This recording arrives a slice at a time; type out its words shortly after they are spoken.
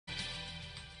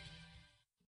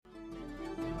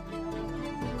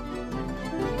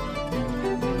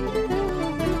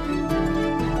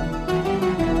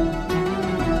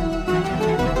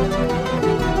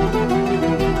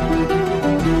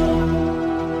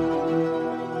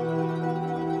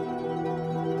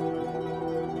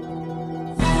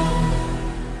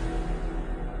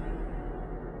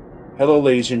Hello,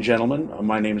 ladies and gentlemen.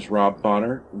 My name is Rob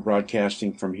Bonner,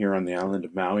 broadcasting from here on the island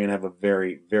of Maui, and I have a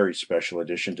very, very special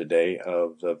edition today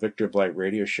of the Victor of Light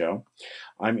radio show.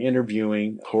 I'm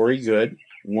interviewing Corey Goode,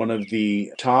 one of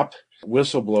the top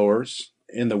whistleblowers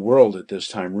in the world at this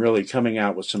time, really coming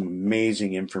out with some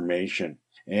amazing information.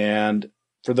 And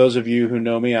for those of you who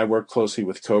know me, I worked closely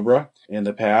with Cobra in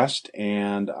the past,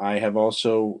 and I have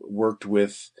also worked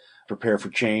with Prepare for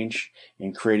Change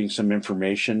in creating some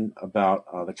information about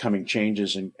the coming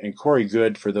changes. And Corey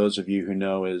Goode, for those of you who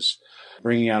know, is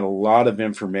bringing out a lot of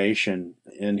information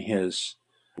in his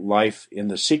life in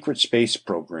the secret space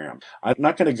program. I'm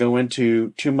not going to go into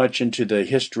too much into the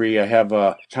history. I have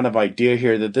a kind of idea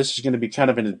here that this is going to be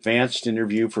kind of an advanced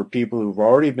interview for people who've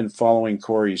already been following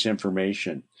Corey's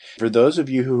information. For those of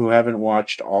you who haven't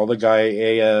watched all the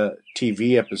Gaia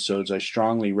TV episodes, I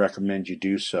strongly recommend you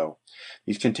do so.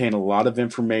 These contain a lot of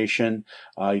information.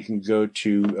 You can go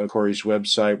to Corey's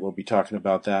website. We'll be talking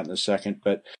about that in a second.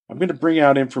 But I'm going to bring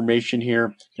out information here.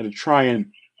 I'm going to try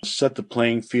and set the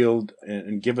playing field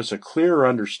and give us a clearer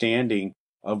understanding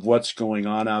of what's going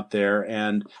on out there.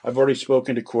 And I've already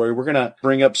spoken to Corey. We're going to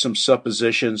bring up some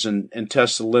suppositions and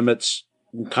test the limits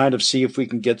and kind of see if we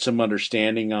can get some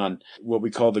understanding on what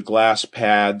we call the glass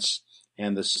pads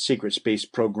and the secret space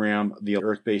program, the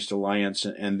Earth-based alliance,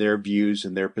 and their views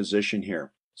and their position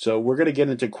here. So we're going to get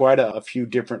into quite a few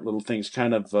different little things,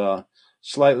 kind of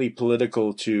slightly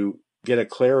political to get a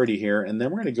clarity here, and then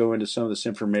we're going to go into some of this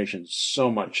information. So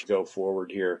much to go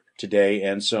forward here today,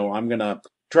 and so I'm going to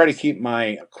try to keep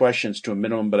my questions to a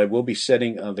minimum, but I will be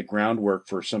setting the groundwork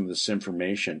for some of this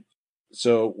information.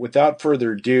 So without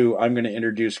further ado, I'm going to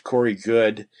introduce Corey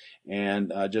Goode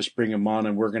and just bring him on,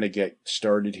 and we're going to get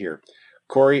started here.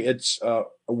 Corey, it's a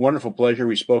wonderful pleasure.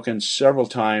 We've spoken several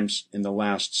times in the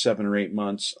last 7 or 8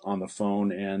 months on the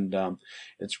phone, and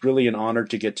it's really an honor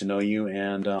to get to know you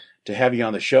and to have you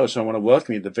on the show. So I want to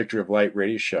welcome you to the Victor of Light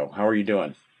radio show. How are you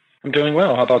doing? I'm doing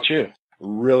well. How about you?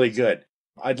 Really good.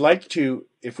 I'd like to,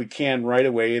 if we can, right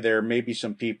away, there may be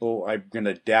some people, I'm going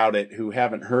to doubt it, who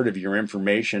haven't heard of your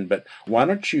information, but why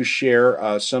don't you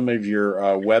share some of your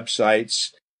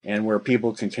websites and where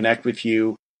people can connect with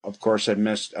you? Of course, I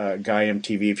missed Gaia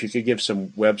TV. If you could give some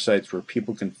websites where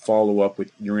people can follow up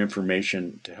with your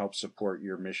information to help support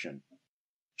your mission.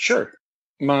 Sure.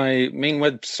 My main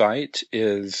website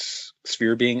is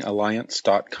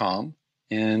spherebeingalliance.com,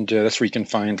 and that's where you can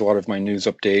find a lot of my news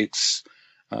updates,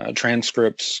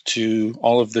 transcripts to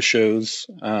all of the shows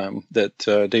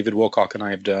that David Wilcock and I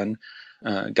have done,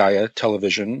 Gaia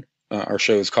Television. Our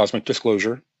show is Cosmic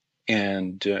Disclosure,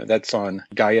 and that's on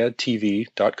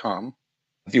GaiaTV.com.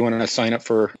 If you want to sign up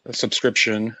for a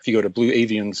subscription, if you go to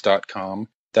blueavians.com,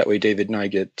 that way David and I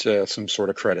get some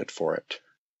sort of credit for it.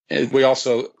 And we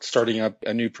also starting up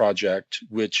a new project,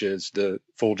 which is the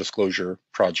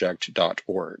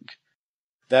fulldisclosureproject.org.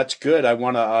 That's good. I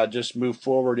want to just move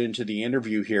forward into the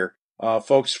interview here.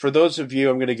 Folks, for those of you,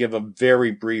 I'm going to give a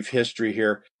very brief history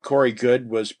here. Corey Goode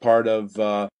was part of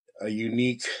a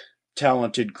unique,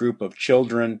 talented group of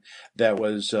children that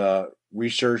was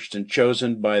researched and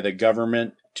chosen by the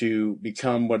government to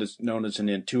become what is known as an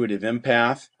intuitive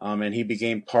empath. And he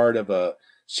became part of a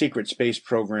secret space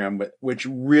program, which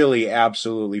really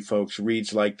absolutely, folks,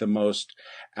 reads like the most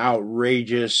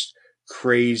outrageous,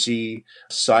 crazy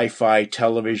sci-fi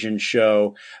television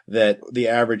show that the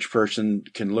average person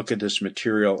can look at this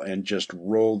material and just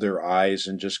roll their eyes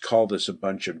and just call this a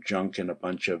bunch of junk and a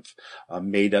bunch of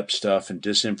made-up stuff and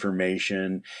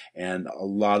disinformation and a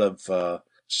lot of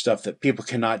stuff that people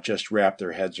cannot just wrap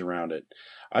their heads around it.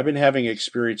 I've been having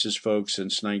experiences, folks,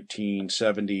 since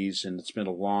 1970s, and it's been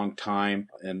a long time,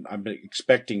 and I've been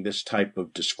expecting this type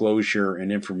of disclosure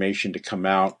and information to come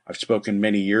out. I've spoken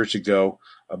many years ago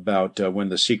about when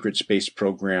the secret space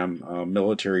program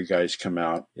military guys come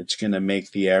out. It's going to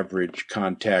make the average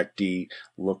contactee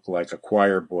look like a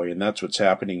choir boy, and that's what's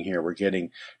happening here. We're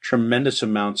getting tremendous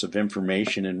amounts of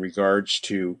information in regards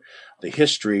to the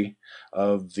history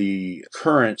of the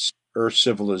current Earth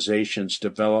civilization's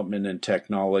development and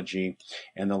technology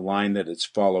and the line that it's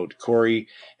followed. Corey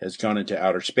has gone into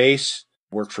outer space,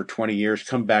 worked for 20 years,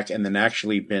 come back, and then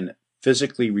actually been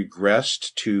physically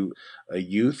regressed to a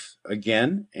youth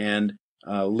again and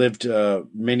lived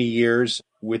many years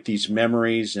with these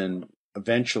memories and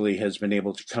eventually has been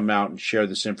able to come out and share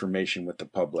this information with the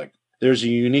public. There's a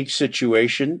unique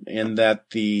situation in that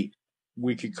we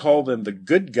could call them the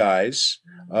good guys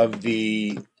of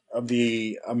the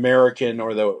American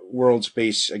or the world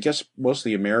space, I guess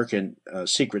mostly American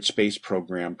secret space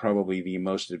program, probably the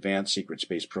most advanced secret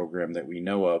space program that we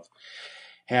know of,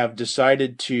 have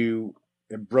decided to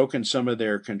have broken some of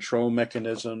their control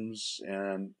mechanisms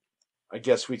and I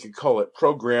guess we could call it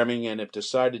programming, and have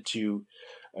decided to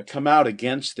come out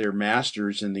against their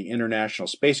masters in the international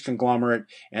space conglomerate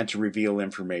and to reveal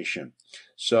information.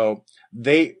 So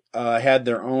they had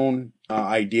their own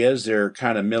ideas. They're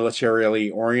kind of militarily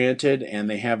oriented, and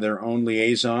they have their own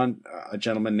liaison, a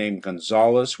gentleman named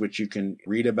Gonzalez, which you can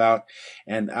read about.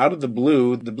 And out of the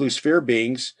blue sphere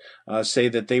beings say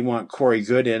that they want Corey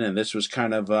Goode in, and this was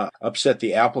kind of upset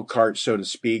the apple cart, so to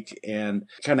speak, and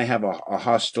kind of have a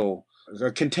hostile,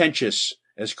 a contentious,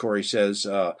 as Corey says,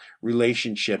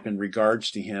 relationship in regards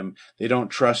to him. They don't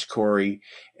trust Corey,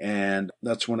 and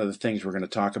that's one of the things we're going to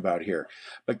talk about here.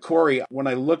 But Corey, when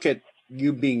I look at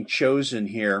you being chosen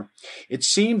here, it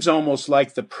seems almost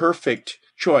like the perfect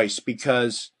choice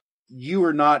because you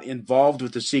are not involved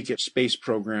with the secret space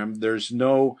program. There's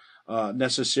no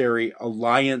necessary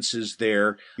alliances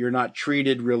there. You're not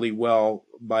treated really well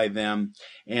by them.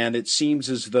 And it seems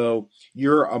as though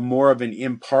you're a more of an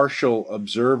impartial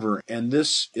observer. And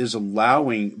this is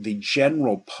allowing the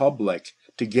general public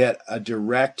to get a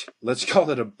direct, let's call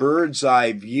it a bird's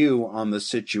eye view on the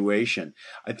situation.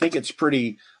 I think it's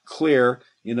pretty clear,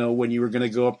 you know, when you were going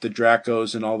to go up the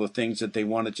Dracos and all the things that they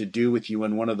wanted to do with you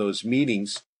in one of those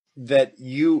meetings, that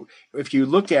you, if you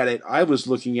look at it, I was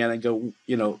looking at it and go,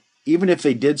 you know, even if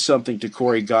they did something to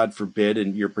Corey, God forbid,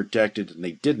 and you're protected, and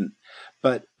they didn't.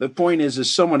 But the point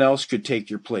is someone else could take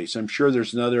your place. I'm sure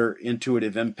there's another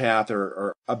intuitive empath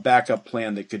or a backup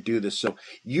plan that could do this. So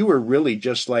you were really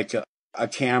just like a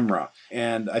camera.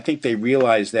 And I think they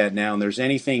realize that now. And there's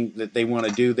anything that they want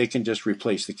to do, they can just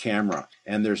replace the camera.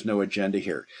 And there's no agenda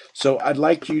here. So I'd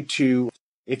like you to,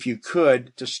 if you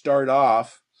could, to start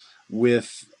off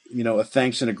with, you know, a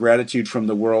thanks and a gratitude from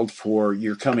the world for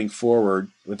your coming forward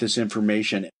with this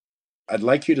information. I'd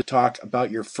like you to talk about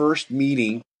your first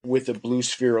meeting with the Blue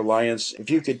Sphere Alliance. If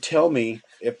you could tell me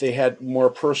if they had more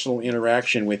personal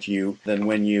interaction with you than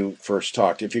when you first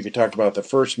talked. If you could talk about the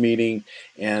first meeting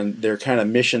and their kind of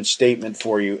mission statement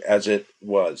for you as it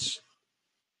was.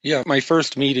 Yeah, my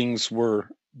first meetings were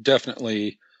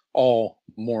definitely all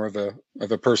more of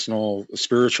a personal,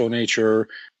 spiritual nature,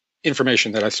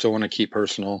 information that I still want to keep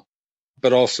personal,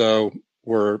 but also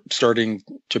were starting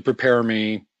to prepare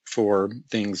me for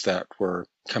things that were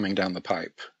coming down the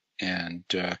pipe. And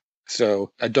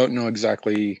so I don't know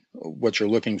exactly what you're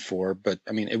looking for, but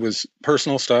I mean, it was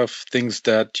personal stuff, things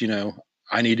that, you know,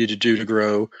 I needed to do to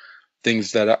grow,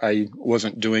 things that I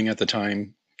wasn't doing at the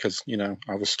time because, you know,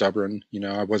 I was stubborn. You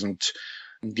know, I wasn't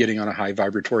getting on a high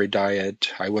vibratory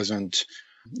diet. I wasn't,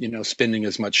 you know, spending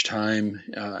as much time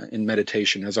in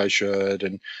meditation as I should.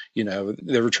 And, you know,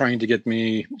 they were trying to get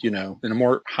me, you know, in a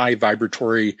more high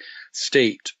vibratory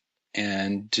state.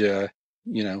 And,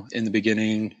 you know, in the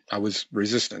beginning, I was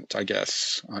resistant, I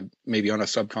guess, maybe on a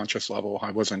subconscious level.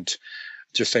 I wasn't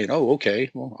just saying, oh,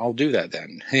 okay, well, I'll do that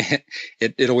then.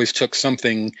 It always took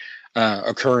something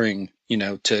occurring, you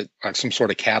know, to some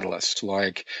sort of catalyst.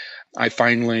 Like I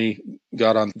finally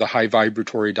got on the high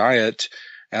vibratory diet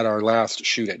at our last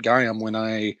shoot at Gaiam when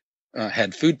I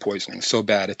had food poisoning so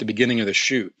bad at the beginning of the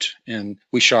shoot. And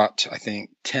we shot, I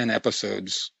think, 10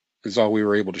 episodes is all we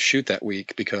were able to shoot that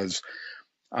week because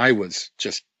I was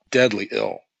just deadly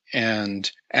ill.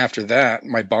 And after that,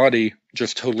 my body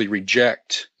just totally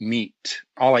reject meat.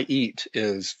 All I eat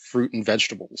is fruit and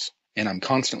vegetables. And I'm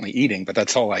constantly eating, but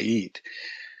that's all I eat.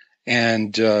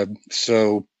 And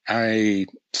so I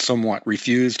somewhat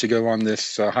refused to go on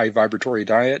this high vibratory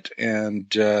diet.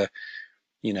 And,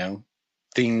 you know,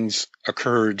 things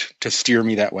occurred to steer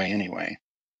me that way anyway.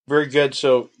 Very good.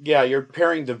 So, yeah, you're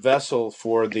preparing the vessel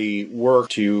for the work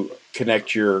to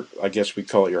connect your, I guess we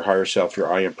call it your higher self,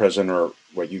 your I am present, or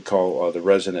what you call the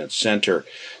resonance center,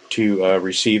 to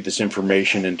receive this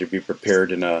information and to be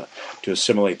prepared and to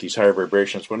assimilate these higher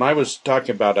vibrations. When I was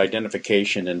talking about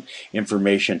identification and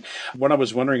information, what I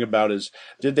was wondering about is,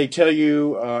 did they tell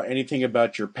you anything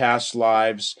about your past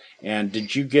lives, and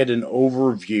did you get an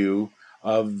overview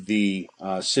of the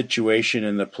situation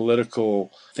and the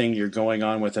political thing you're going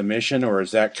on with a mission, or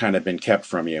has that kind of been kept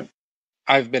from you?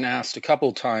 I've been asked a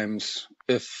couple times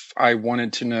if I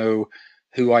wanted to know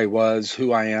who I was,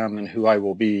 who I am, and who I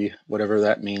will be, whatever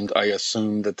that means. I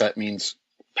assume that means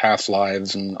past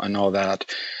lives and all that.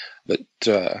 But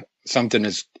something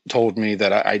has told me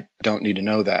that I don't need to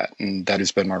know that, and that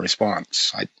has been my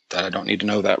response, that I don't need to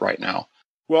know that right now.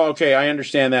 Well, okay, I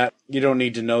understand that. You don't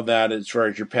need to know that as far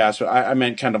as your past, but I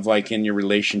meant kind of like in your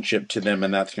relationship to them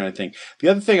and that kind of thing. The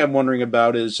other thing I'm wondering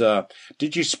about is,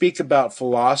 did you speak about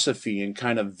philosophy and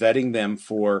kind of vetting them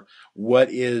for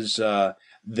what is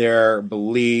their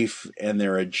belief and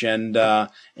their agenda,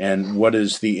 and what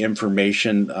is the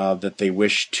information that they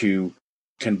wish to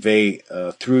convey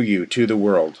through you to the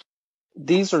world?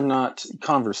 These are not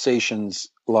conversations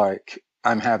like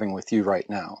I'm having with you right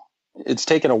now. It's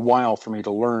taken a while for me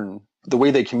to learn. The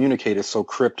way they communicate is so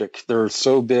cryptic. They're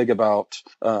so big about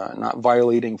not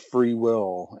violating free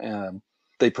will. And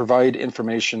they provide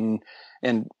information.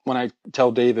 And when I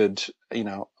tell David,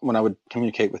 when I would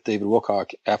communicate with David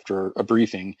Wilcock after a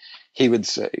briefing, he would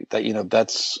say that,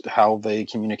 that's how they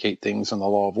communicate things in the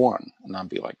Law of One. And I'd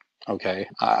be like, okay,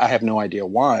 I have no idea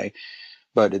why,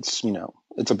 but it's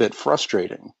a bit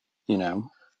frustrating, and,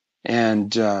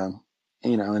 and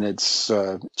it's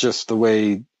just the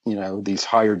way, these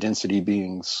higher density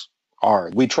beings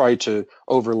are. We try to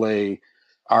overlay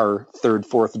our third,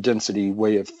 fourth density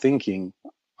way of thinking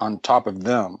on top of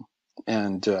them.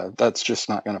 And that's just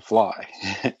not going to fly.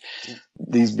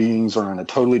 These beings are on a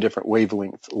totally different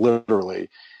wavelength, literally.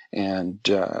 And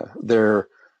they're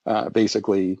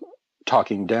basically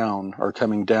talking down or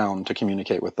coming down to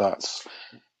communicate with us.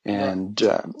 And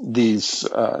this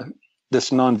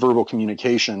nonverbal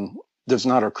communication does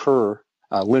not occur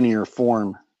linear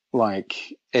form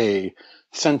like a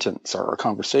sentence or a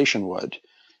conversation would.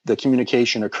 The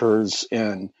communication occurs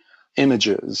in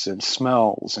images and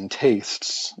smells and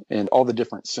tastes and all the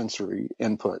different sensory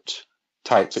input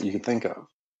types that you can think of.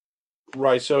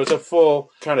 Right, so it's a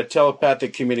full kind of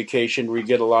telepathic communication where you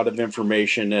get a lot of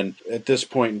information, and at this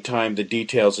point in time, the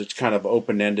details, it's kind of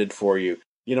open-ended for you.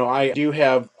 I do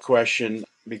have a question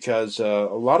because a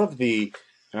lot of the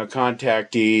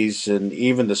contactees and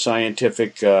even the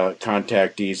scientific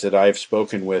contactees that I've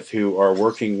spoken with who are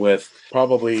working with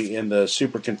probably in the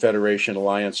Super Confederation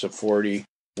Alliance of 40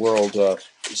 world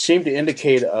seem to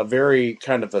indicate a very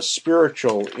kind of a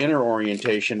spiritual inner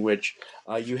orientation, which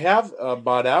you have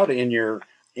brought out in your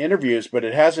interviews, but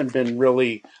it hasn't been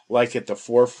really like at the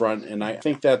forefront. And I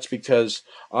think that's because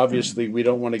obviously we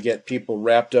don't want to get people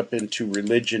wrapped up into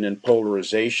religion and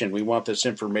polarization. We want this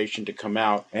information to come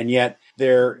out. And yet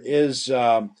there is,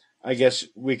 I guess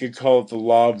we could call it the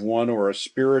law of one or a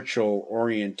spiritual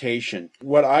orientation.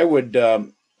 What I would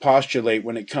postulate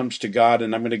when it comes to God,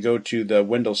 and I'm going to go to the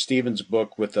Wendell Stevens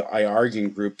book with the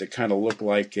I-Arguing group that kind of look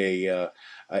like a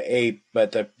ape,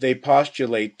 but they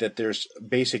postulate that there's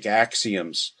basic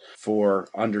axioms for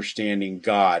understanding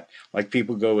God. Like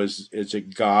people go, is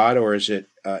it God or is it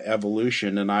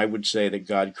evolution? And I would say that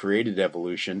God created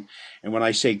evolution. And when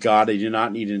I say God, I do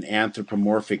not need an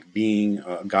anthropomorphic being,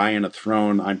 a guy on a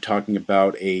throne. I'm talking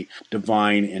about a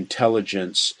divine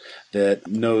intelligence that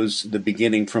knows the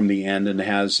beginning from the end and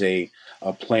has a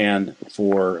plan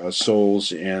for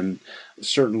souls and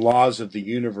certain laws of the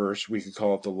universe. We could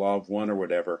call it the law of one or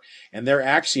whatever. And their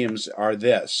axioms are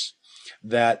this,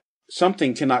 that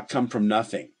something cannot come from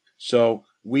nothing. So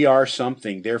we are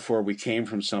something, therefore we came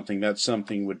from something. That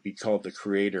something would be called the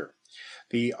creator.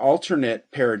 The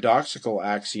alternate paradoxical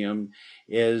axiom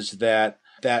is that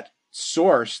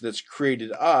source that's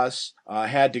created us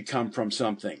had to come from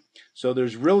something. So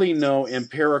there's really no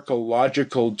empirical,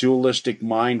 logical, dualistic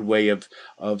mind way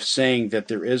of saying that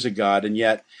there is a God, and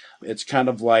yet it's kind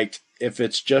of like if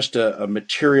it's just a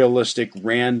materialistic,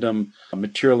 random,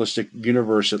 materialistic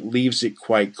universe, it leaves it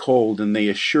quite cold, and they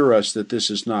assure us that this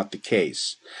is not the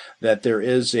case, that there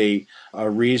is a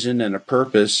reason and a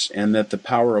purpose, and that the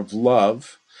power of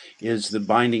love is the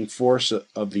binding force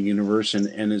of the universe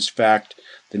and is fact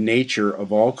the nature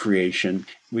of all creation.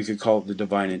 We could call it the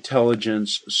divine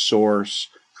intelligence, source,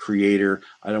 creator.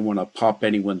 I don't want to pop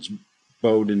anyone's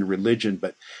boat in religion,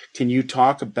 but can you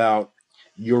talk about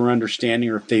your understanding,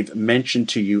 or if they've mentioned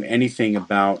to you anything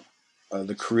about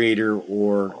the creator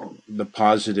or the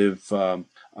positive,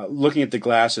 looking at the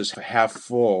glass as half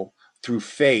full through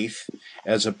faith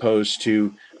as opposed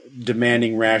to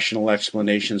demanding rational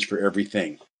explanations for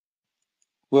everything?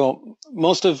 Well,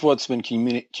 most of what's been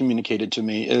communicated to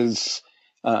me is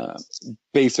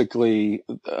basically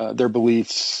their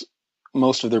beliefs.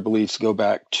 Most of their beliefs go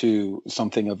back to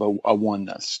something of a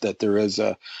oneness, that there is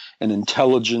an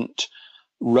intelligent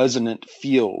resonant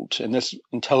field, and this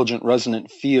intelligent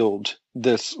resonant field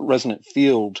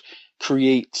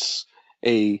creates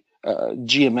a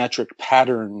geometric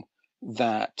pattern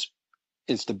that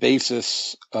is the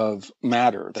basis of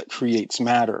matter, that creates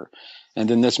matter. And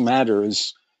then this matter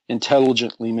is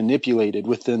intelligently manipulated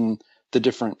within the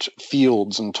different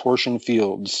fields and torsion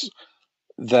fields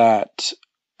that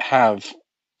have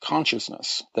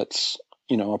consciousness. That's,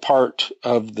 a part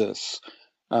of this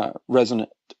resonant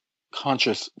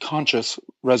conscious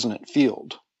resonant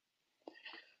field.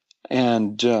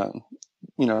 And,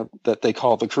 that they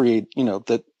call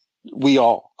that we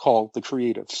all call the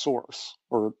creative source,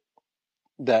 or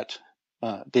that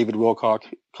David Wilcock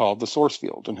called the source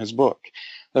field in his book.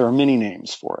 There are many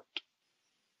names for it.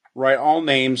 Right, all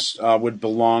names would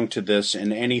belong to this,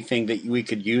 and anything that we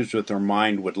could use with our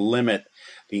mind would limit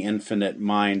the infinite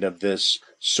mind of this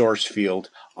source field.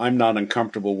 I'm not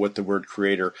uncomfortable with the word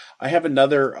creator. I have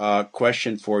another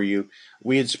question for you.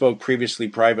 We had spoke previously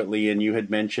privately, and you had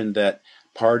mentioned that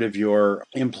part of your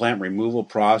implant removal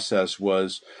process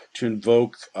was to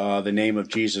invoke the name of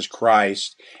Jesus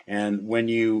Christ. And when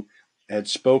you had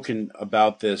spoken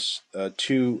about this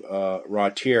to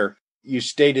Ratier, you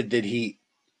stated that he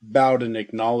bowed and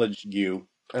acknowledged you.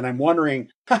 And I'm wondering,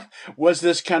 was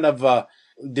this kind of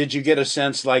did you get a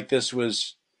sense like this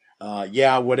was,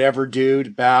 yeah, whatever,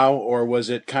 dude, bow? Or was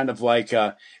it kind of like,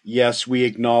 yes, we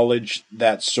acknowledge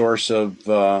that source of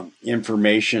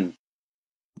information?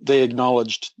 They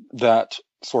acknowledged that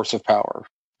source of power.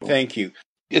 Thank you.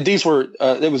 These were,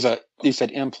 you said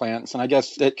implants, and I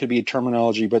guess that could be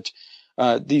terminology, but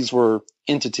these were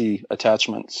entity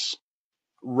attachments.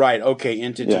 Right. Okay.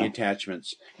 Entity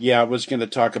attachments. Yeah, I was going to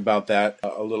talk about that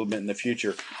a little bit in the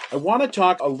future. I want to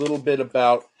talk a little bit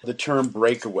about the term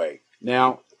breakaway.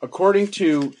 Now, according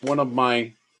to one of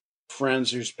my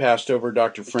friends who's passed over,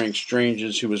 Dr. Frank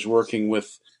Stranges, who was working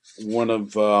with one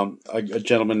of a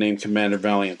gentleman named Commander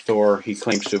Valiant Thor. He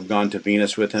claims to have gone to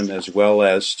Venus with him, as well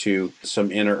as to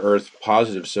some inner Earth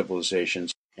positive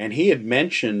civilizations. And he had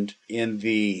mentioned in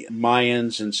the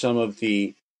Mayans and some of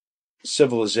the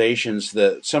civilizations,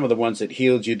 some of the ones that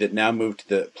healed you that now moved to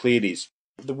the Pleiades.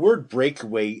 The word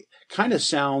breakaway kind of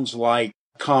sounds like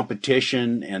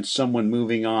competition and someone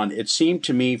moving on. It seemed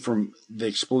to me from the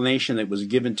explanation that was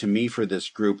given to me for this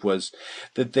group was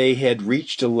that they had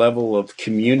reached a level of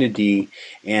community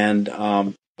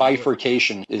and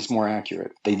bifurcation is more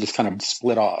accurate. They just kind of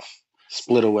split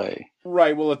away.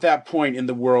 Right. Well, at that point in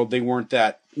the world, they weren't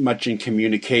that much in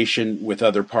communication with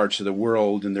other parts of the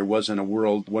world, and there wasn't a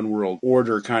one world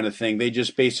order kind of thing. They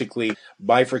just basically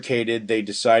bifurcated. They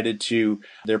decided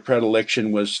their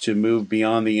predilection was to move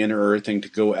beyond the inner earth and to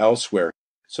go elsewhere.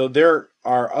 So there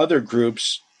are other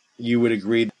groups, you would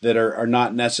agree, that are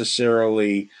not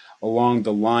necessarily along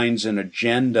the lines and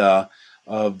agenda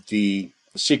of the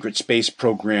secret space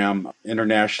program,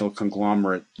 international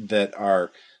conglomerate, that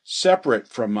are separate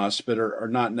from us, but are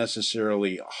not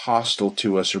necessarily hostile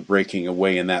to us or breaking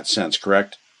away in that sense,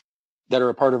 correct? That are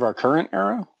a part of our current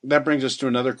era? That brings us to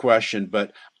another question,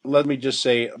 but let me just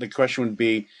say the question would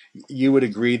be, you would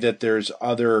agree that there's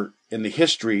in the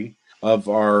history of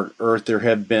our Earth, there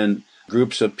have been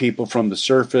groups of people from the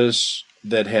surface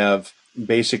that have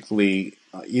basically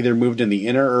either moved in the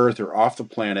inner Earth or off the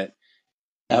planet?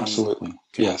 Absolutely,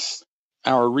 yes.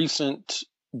 Our recent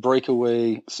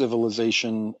breakaway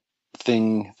civilization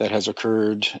thing that has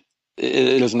occurred,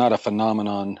 it is not a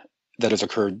phenomenon that has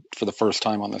occurred for the first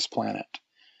time on this planet.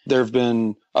 There have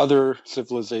been other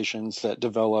civilizations that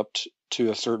developed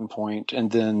to a certain point, and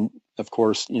then, of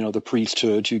course, the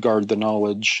priesthood who guard the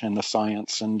knowledge and the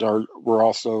science, and were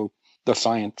also the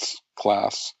science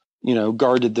class,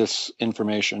 guarded this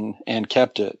information and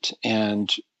kept it,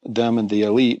 and them and the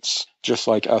elites, just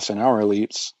like us and our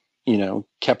elites,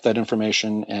 kept that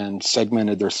information and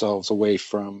segmented themselves away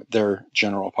from their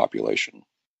general population.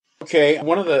 Okay,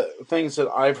 one of the things that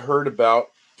I've heard about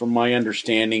from my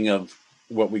understanding of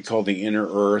what we call the inner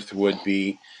earth would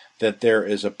be that there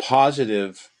is a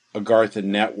positive Agartha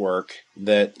network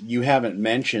that you haven't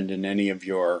mentioned in any of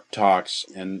your talks,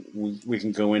 and we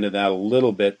can go into that a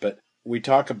little bit, but we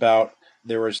talk about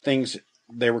there was things,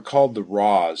 they were called the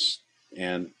Raws,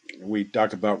 and we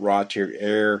talk about raw tier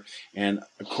air, and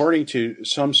according to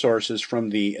some sources from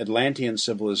the Atlantean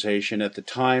civilization at the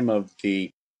time of the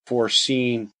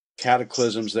foreseen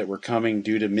cataclysms that were coming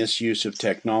due to misuse of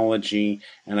technology,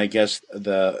 and I guess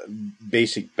the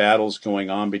basic battles going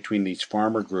on between these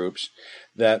farmer groups,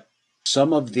 that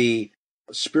some of the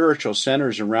spiritual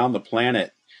centers around the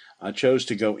planet chose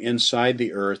to go inside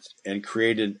the earth and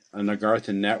created an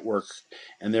Agartha network,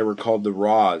 and they were called the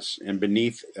Raws. And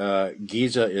beneath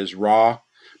Giza is Ra,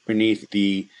 beneath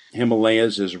the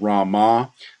Himalayas is Ra Ma.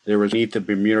 There was beneath the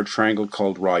Bermuda Triangle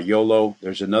called Ra Yolo.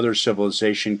 There's another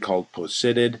civilization called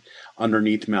Posidid.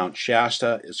 Underneath Mount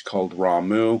Shasta is called Ra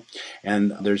Mu.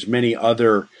 And there's many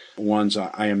other ones,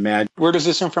 I imagine. Where does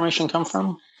this information come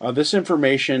from? This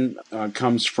information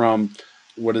comes from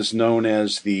what is known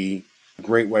as the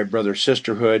Great White Brother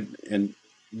Sisterhood, and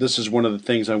this is one of the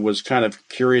things I was kind of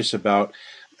curious about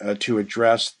to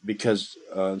address, because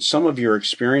some of your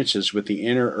experiences with the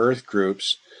inner earth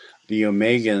groups, the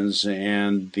Omegans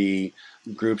and the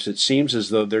groups, it seems as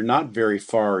though they're not very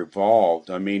far evolved.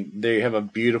 I mean, they have a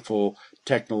beautiful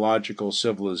technological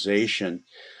civilization,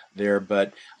 there,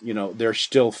 but there's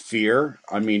still fear.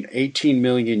 I mean, 18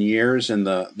 million years, and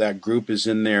that group is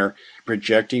in there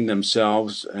projecting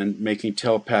themselves and making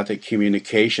telepathic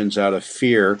communications out of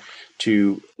fear.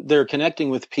 They're connecting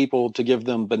with people to give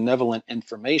them benevolent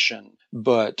information,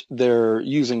 but they're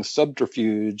using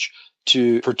subterfuge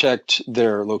to protect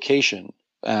their location,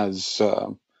 as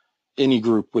any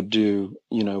group would do,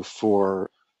 for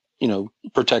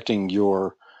protecting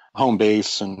your home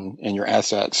base and your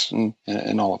assets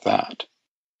and all of that.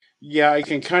 Yeah, I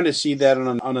can kind of see that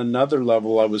on another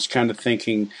level. I was kind of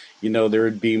thinking, there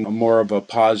would be more of a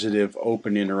positive,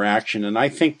 open interaction. And I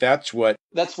think that's what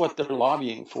they're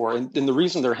lobbying for. And the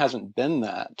reason there hasn't been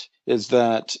that is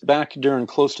that back during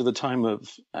close to the time of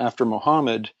after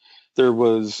Muhammad, there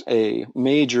was a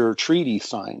major treaty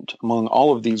signed among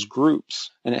all of these groups,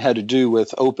 and it had to do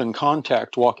with open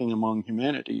contact walking among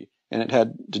humanity. And it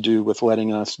had to do with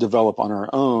letting us develop on our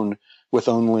own, with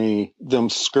only them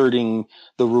skirting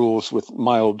the rules with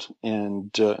mild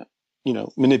and,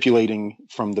 manipulating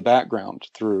from the background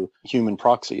through human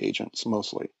proxy agents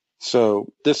mostly.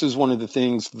 So this is one of the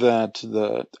things that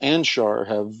the Anshar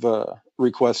have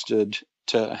requested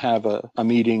to have a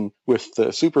meeting with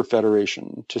the Super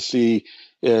Federation to see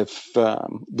if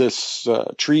this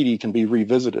treaty can be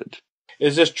revisited.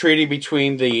 Is this treaty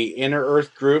between the inner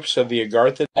Earth groups of the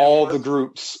Agartha? All the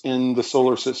groups in the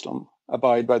solar system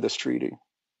abide by this treaty,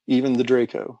 even the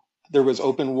Draco. There was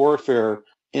open warfare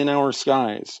in our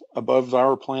skies above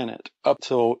our planet up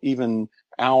till even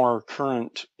our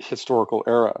current historical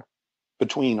era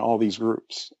between all these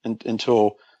groups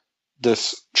until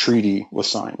this treaty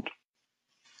was signed.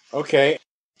 Okay.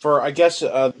 I guess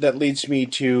that leads me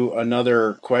to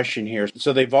another question here.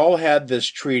 So they've all had this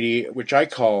treaty, which I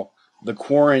call the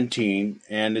quarantine,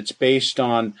 and it's based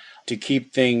on to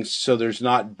keep things so there's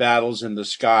not battles in the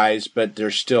skies, but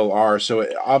there still are. So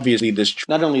obviously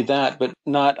not only that, but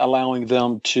not allowing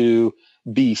them to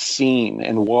be seen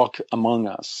and walk among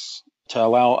us, to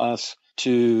allow us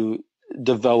to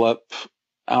develop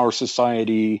our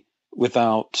society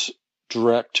without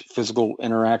direct physical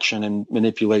interaction and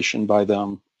manipulation by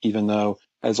them, even though,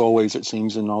 as always, it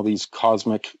seems in all these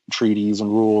cosmic treaties and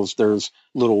rules, there's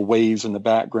little ways in the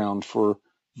background for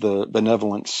the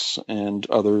benevolence and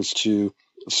others to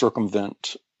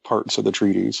circumvent parts of the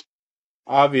treaties.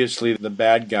 Obviously, the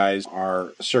bad guys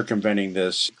are circumventing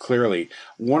this clearly.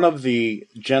 One of the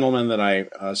gentlemen that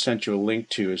I sent you a link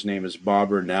to, his name is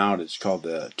Bob Renaud. It's called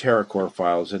the TerraCore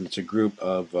Files, and it's a group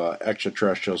of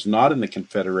extraterrestrials, not in the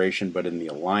Confederation, but in the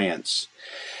Alliance.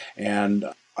 And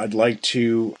I'd like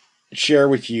to share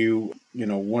with you,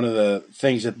 one of the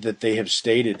things that they have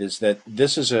stated is that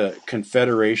this is a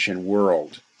Confederation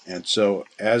world. And so,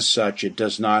 as such, it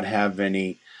does not have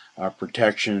any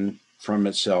protection from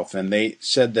itself. And they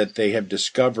said that they have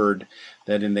discovered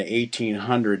that in the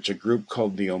 1800s, a group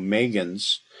called the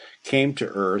Omegans came to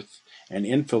Earth and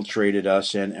infiltrated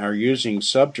us and are using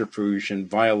subterfuge in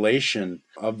violation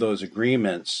of those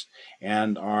agreements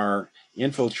and are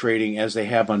infiltrating, as they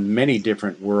have on many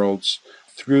different worlds,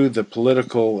 through the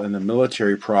political and the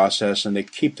military process, and they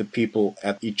keep the people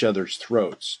at each other's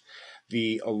throats.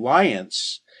 The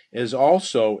Alliance is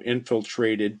also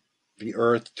infiltrated the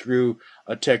Earth through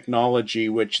a technology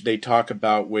which they talk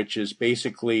about, which is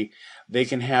basically they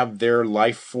can have their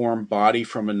life form body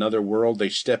from another world. They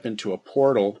step into a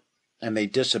portal and they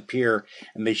disappear,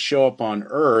 and they show up on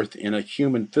Earth in a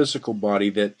human physical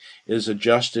body that is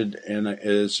adjusted and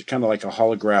is kind of like a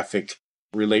holographic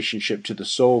relationship to the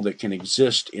soul that can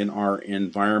exist in our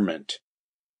environment.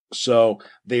 So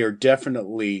they are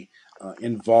definitely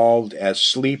involved as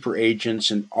sleeper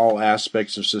agents in all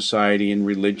aspects of society and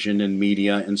religion and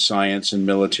media and science and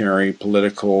military,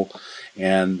 political,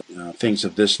 and things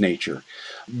of this nature.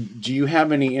 Do you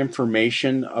have any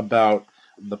information about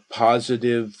the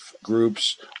positive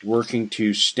groups working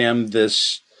to stem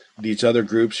these other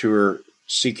groups who are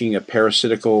seeking a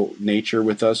parasitical nature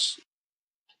with us?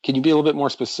 Can you be a little bit more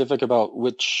specific about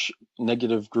which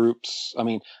negative groups? I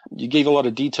mean, you gave a lot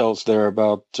of details there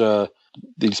about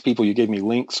these people you gave me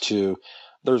links to.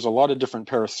 There's a lot of different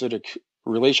parasitic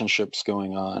relationships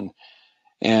going on.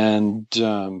 And,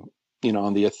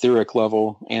 on the etheric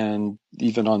level and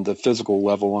even on the physical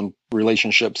level, on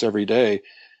relationships every day,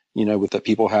 with that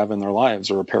people have in their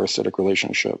lives or parasitic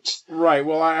relationships. Right.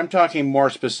 Well, I'm talking more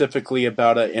specifically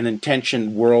about an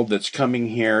intentioned world that's coming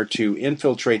here to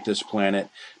infiltrate this planet,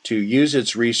 to use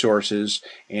its resources,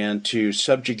 and to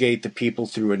subjugate the people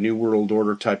through a New World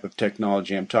Order type of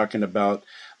technology. I'm talking about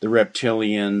the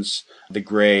reptilians, the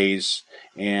Greys,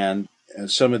 and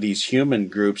some of these human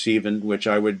groups even, which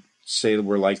I would say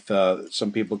we're like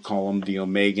some people call them the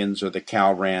Omegans or the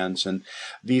Calrans, and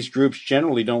these groups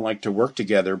generally don't like to work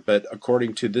together, but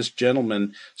according to this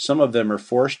gentleman, some of them are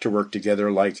forced to work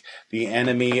together, like the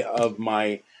enemy of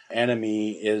my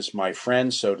enemy is my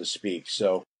friend, so to speak.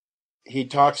 So he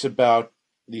talks about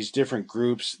these different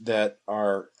groups that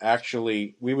are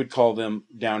actually, we would call them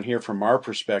down here from our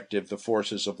perspective, the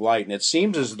forces of light. And it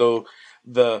seems as though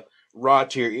the Raw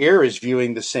to Your Ear is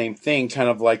viewing the same thing, kind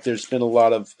of like there's been a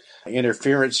lot of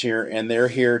interference here, and they're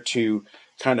here to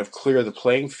kind of clear the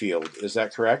playing field. Is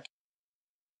that correct?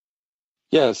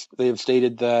 Yes, they have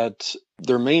stated that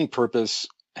their main purpose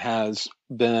has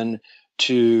been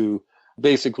to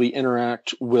basically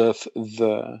interact with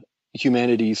the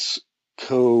humanity's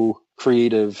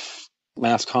co-creative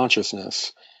mass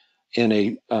consciousness in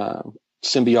a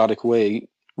symbiotic way,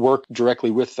 work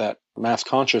directly with that mass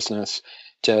consciousness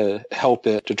to help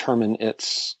it determine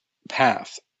its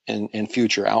path and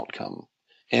future outcome.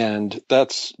 And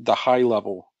that's the high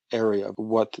level area of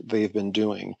what they've been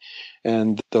doing.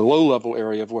 And the low level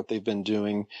area of what they've been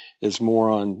doing is more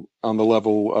on the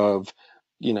level of,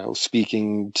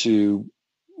 speaking to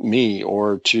me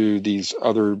or to these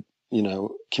other,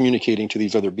 communicating to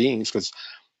these other beings. Because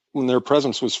when their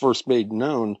presence was first made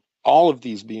known, all of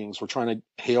these beings were trying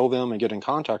to hail them and get in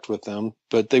contact with them,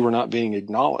 but they were not being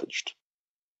acknowledged.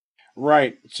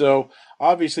 Right. So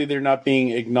obviously they're not being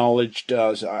acknowledged.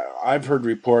 I've heard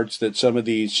reports that some of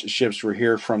these ships were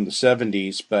here from the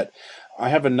 70s, but I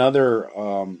have another.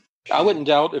 I wouldn't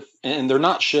doubt if, and they're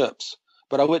not ships,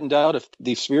 but I wouldn't doubt if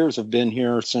these spheres have been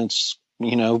here since,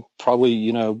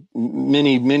 probably,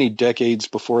 many, many decades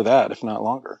before that, if not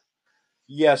longer.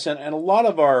 Yes, and a lot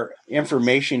of our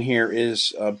information here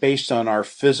is based on our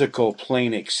physical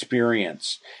plane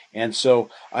experience. And so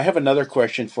I have another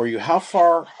question for you. How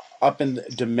far up in the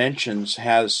dimensions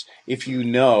has, if you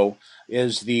know,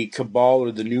 is the Cabal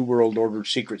or the New World Order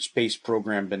secret space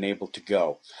program been able to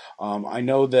go? I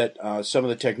know that some of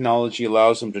the technology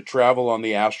allows them to travel on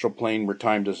the astral plane where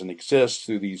time doesn't exist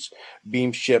through these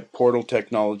beam ship portal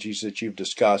technologies that you've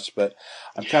discussed, but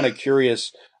I'm kind of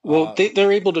curious. Well,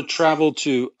 they're able to travel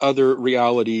to other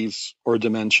realities or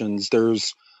dimensions.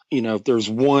 There's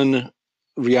one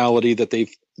reality that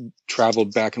they've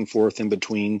traveled back and forth in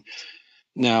between.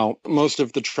 Now, most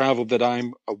of the travel that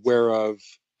I'm aware of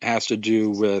has to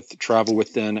do with travel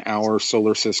within our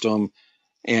solar system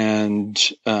and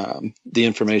the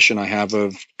information I have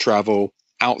of travel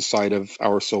outside of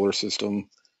our solar system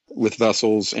with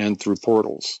vessels and through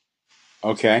portals.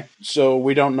 Okay. So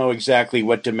we don't know exactly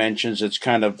what dimensions. It's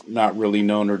kind of not really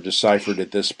known or deciphered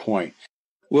at this point.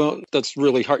 Well, that's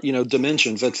really hard.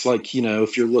 Dimensions, that's like,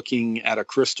 if you're looking at a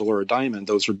crystal or a diamond,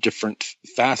 those are different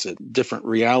facets, different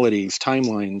realities,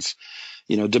 timelines.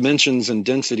 Dimensions and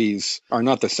densities are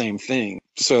not the same thing.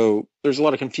 So there's a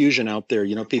lot of confusion out there.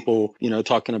 People,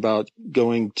 talking about they're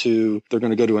going to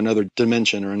go to another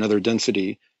dimension or another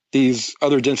density. These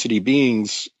other density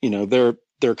beings,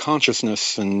 their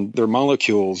consciousness and their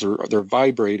molecules they're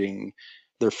vibrating.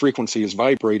 Their frequency is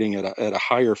vibrating at a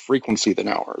higher frequency than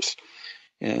ours.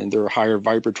 And they're higher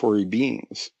vibratory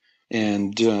beings.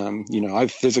 And,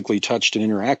 I've physically touched and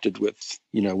interacted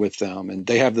with them, and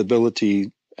they have the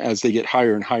ability as they get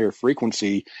higher and higher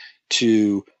frequency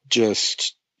to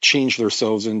just change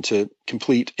themselves into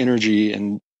complete energy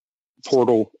and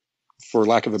portal, for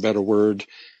lack of a better word,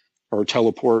 or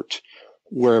teleport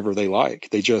wherever they like.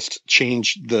 They just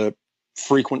change the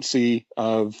frequency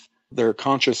of their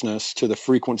consciousness to the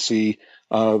frequency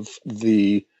of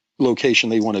the location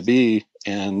they want to be,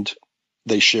 and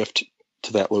they shift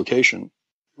to that location.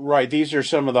 Right. These are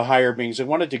some of the higher beings. I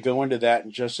wanted to go into that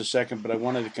in just a second, but I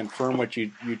wanted to confirm what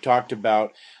you talked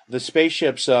about. The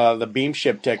spaceships, the beam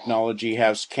ship technology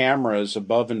has cameras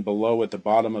above and below at the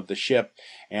bottom of the ship.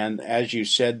 And as you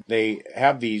said, they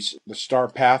have the star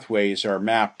pathways are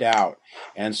mapped out.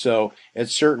 And so at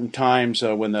certain times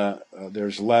when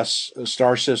there's less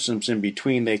star systems in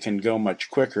between, they can go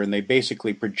much quicker. And they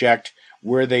basically project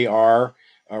where they are,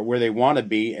 where they want to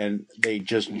be, and they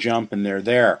just jump and they're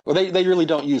there. Well, they really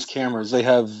don't use cameras. They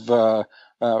have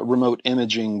remote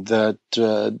imaging that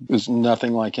is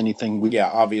nothing like anything. Yeah,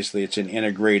 obviously it's an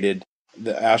integrated,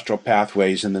 the astral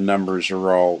pathways and the numbers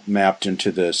are all mapped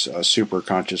into this super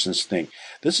consciousness thing.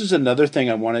 This is another thing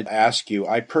I wanted to ask you.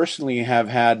 I personally have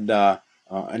had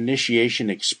initiation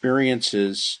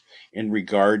experiences in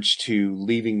regards to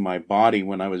leaving my body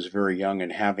when I was very young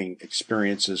and having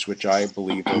experiences which I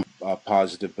believe are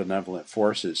positive, benevolent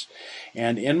forces.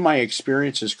 And in my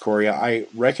experiences, Corey, I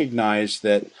recognized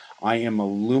that I am a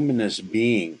luminous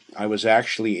being. I was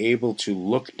actually able to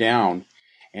look down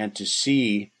and to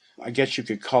see I guess you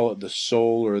could call it the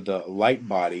soul or the light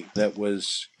body that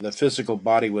was, the physical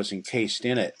body was encased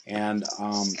in it. And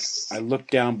I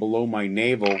looked down below my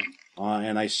navel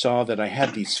and I saw that I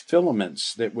had these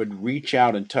filaments that would reach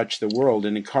out and touch the world.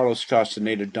 And in Carlos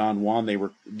Castaneda, Don Juan,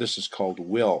 this is called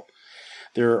will.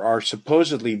 There are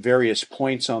supposedly various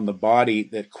points on the body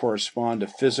that correspond to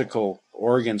physical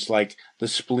organs, like the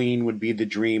spleen would be the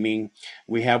dreaming.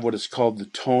 We have what is called the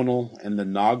tonal and the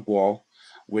nagual,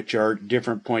 which are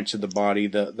different points of the body.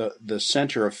 The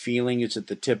center of feeling is at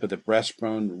the tip of the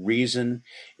breastbone. Reason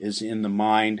is in the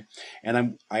mind.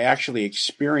 And I actually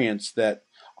experienced that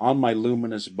on my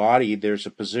luminous body, there's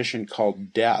a position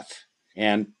called death.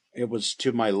 And it was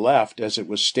to my left, as it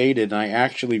was stated, and I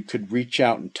actually could reach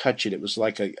out and touch it. It was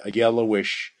like a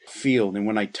yellowish field. And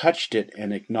when I touched it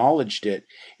and acknowledged it,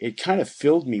 it kind of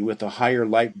filled me with a higher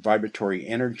light vibratory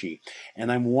energy.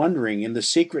 And I'm wondering, in the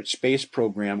secret space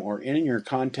program or in your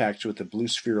contacts with the Blue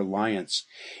Sphere Alliance,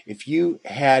 if you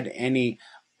had any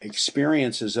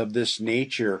experiences of this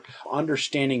nature,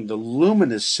 understanding the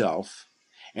luminous self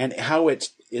and how it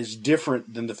is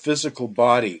different than the physical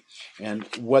body, and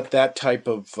what that type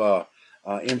of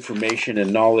information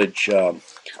and knowledge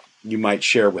you might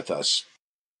share with us.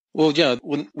 Well, yeah,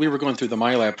 when we were going through the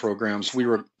MyLab programs, we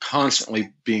were constantly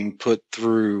being put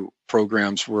through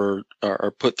programs or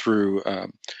put through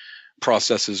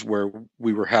processes where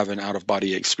we were having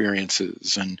out-of-body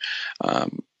experiences, and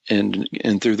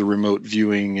through the remote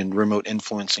viewing and remote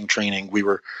influencing training, we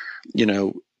were,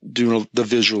 doing the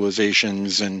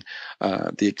visualizations and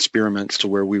the experiments to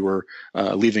where we were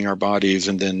leaving our bodies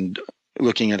and then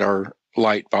looking at our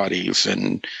light bodies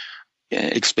and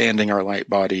expanding our light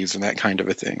bodies and that kind of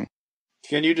a thing.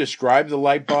 Can you describe the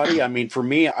light body? I mean, for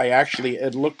me,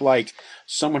 it looked like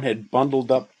someone had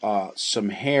bundled up some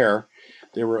hair.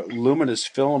 There were luminous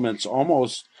filaments,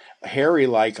 almost hairy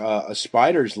like a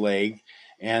spider's leg,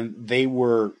 and they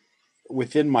were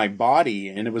within my body,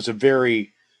 and it was a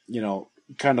very,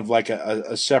 kind of like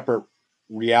a separate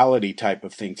reality type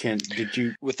of thing.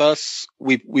 With us,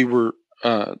 we were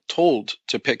told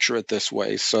to picture it this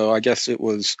way, so I guess it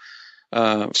was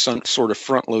some sort of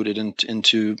front-loaded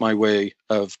into my way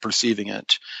of perceiving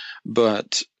it.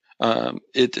 But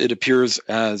it appears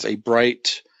as a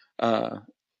bright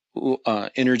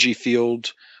energy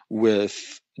field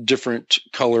with different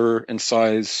color and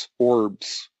size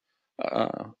orbs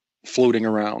floating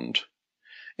around.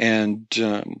 And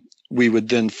we would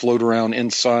then float around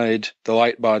inside the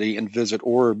light body and visit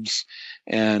orbs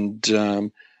and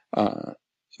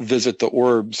visit the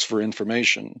orbs for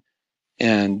information.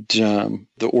 And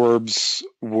the orbs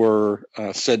were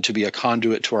said to be a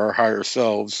conduit to our higher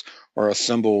selves, or a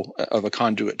symbol of a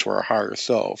conduit to our higher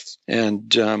selves.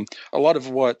 And a lot of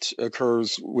what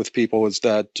occurs with people is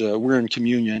that we're in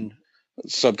communion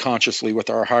subconsciously with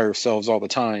our higher selves all the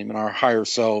time. And our higher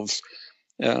selves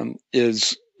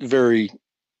is very,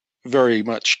 very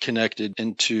much connected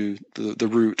into the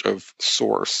root of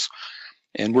source.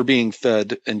 And we're being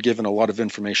fed and given a lot of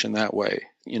information that way,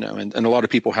 and a lot of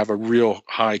people have a real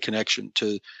high connection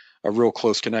to a real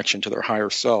close connection to their higher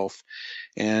self.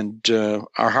 And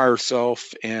our higher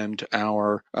self and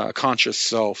our conscious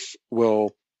self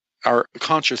will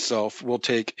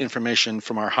take information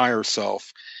from our higher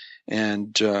self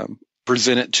and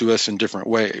present it to us in different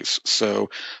ways. So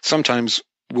sometimes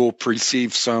we'll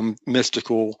perceive some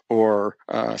mystical or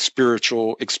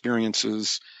spiritual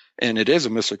experiences, and it is a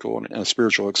mystical and a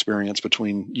spiritual experience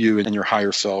between you and your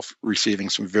higher self receiving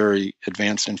some very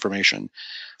advanced information.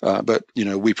 But,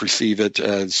 we perceive it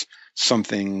as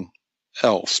something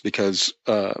else because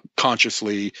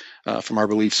consciously from our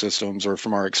belief systems or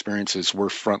from our experiences, we're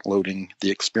front-loading the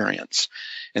experience.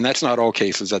 And that's not all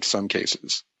cases, that's some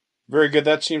cases. Very good.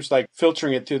 That seems like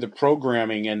filtering it through the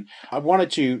programming. And I wanted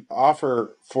to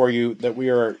offer for you that we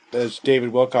are, as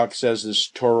David Wilcock says, this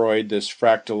toroid, this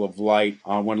fractal of light.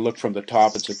 When looked from the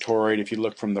top, it's a toroid. If you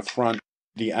look from the front,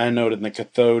 the anode and the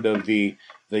cathode of the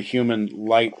human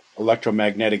light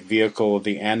electromagnetic vehicle,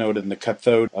 the anode and the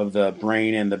cathode of the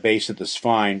brain and the base of the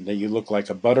spine, that you look like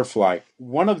a butterfly.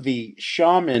 One of the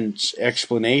shaman's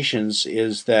explanations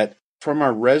is that from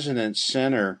our resonance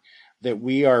center, that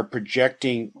we are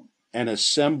projecting an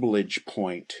assemblage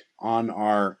point on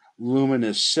our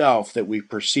luminous self that we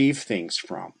perceive things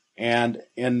from. And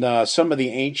in some of the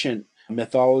ancient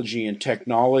mythology and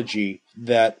technology,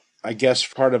 that I guess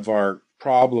part of our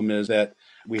problem is that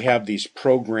we have these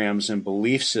programs and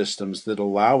belief systems that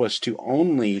allow us to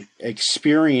only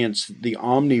experience the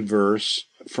omniverse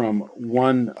from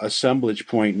one assemblage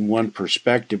point and one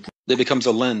perspective. It becomes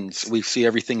a lens. We see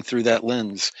everything through that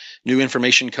lens. New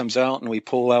information comes out, and we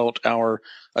pull out our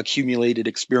accumulated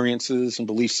experiences and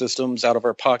belief systems out of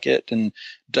our pocket and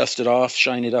dust it off,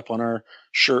 shine it up on our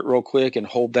shirt real quick, and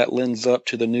hold that lens up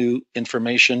to the new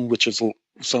information, which is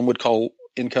some would call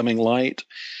incoming light.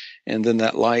 And then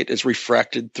that light is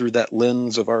refracted through that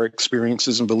lens of our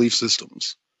experiences and belief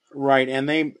systems. Right, and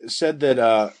they said that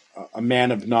a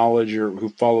man of knowledge or who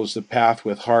follows the path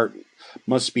with heart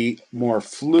must be more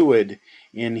fluid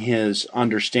in his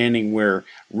understanding, where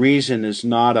reason is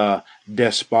not a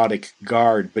despotic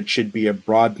guard, but should be a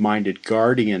broad-minded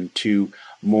guardian to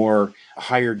more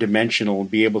higher dimensional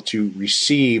and be able to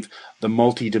receive the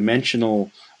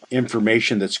multidimensional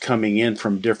information that's coming in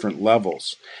from different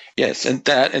levels. Yes, and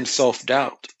that and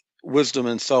self-doubt. Wisdom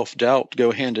and self-doubt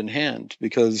go hand in hand,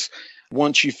 because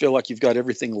once you feel like you've got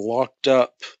everything locked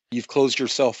up, you've closed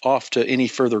yourself off to any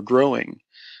further growing.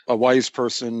 A wise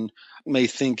person may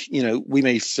think, we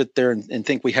may sit there and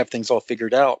think we have things all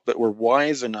figured out, but we're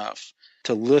wise enough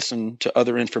to listen to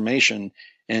other information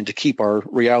and to keep our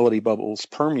reality bubbles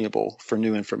permeable for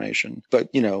new information.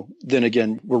 But, then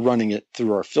again, we're running it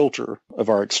through our filter of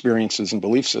our experiences and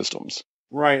belief systems.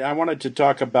 Right. I wanted to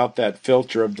talk about that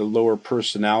filter of the lower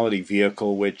personality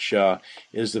vehicle, which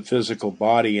is the physical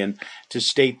body, and to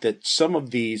state that some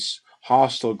of these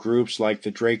hostile groups like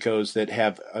the Dracos that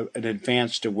have an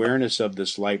advanced awareness of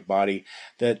this light body,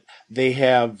 that they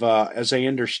have, as I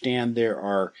understand, there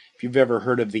are, if you've ever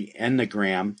heard of the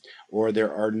Enneagram, or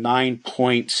there are 9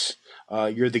 points,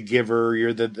 you're the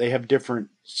giver, they have different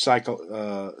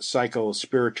psycho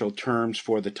spiritual terms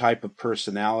for the type of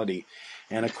personality.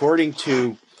 And according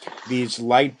to these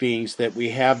light beings, that we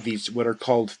have these what are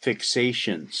called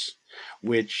fixations,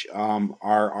 which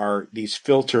are these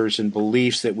filters and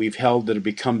beliefs that we've held that have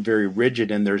become very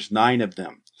rigid, and there's 9 of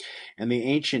them. And the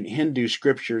ancient Hindu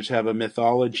scriptures have a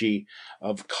mythology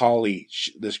of Kali,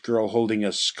 this girl holding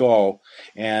a skull,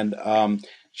 and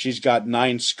she's got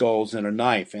 9 skulls and a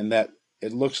knife, and that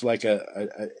it looks like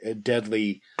a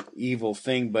deadly evil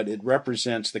thing, but it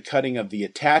represents the cutting of the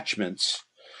attachments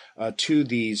to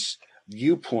these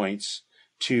viewpoints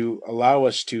to allow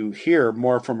us to hear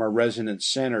more from our resonance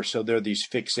center. So there are these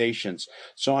fixations.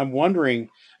 So I'm wondering,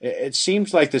 it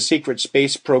seems like the secret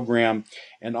space program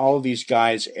and all of these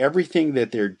guys, everything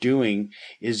that they're doing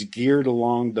is geared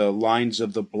along the lines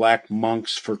of the black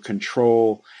monks for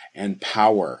control and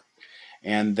power.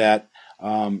 And that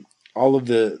all of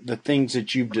the things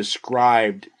that you've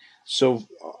described, so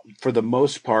for the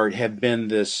most part, have been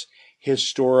this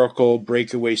historical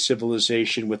breakaway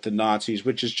civilization with the Nazis,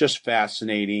 which is just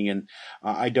fascinating, and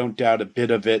I don't doubt a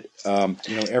bit of it.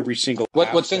 Every single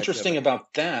What's interesting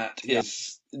about that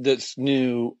is this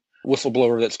new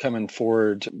whistleblower that's coming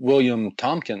forward, William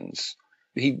Tompkins.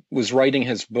 He was writing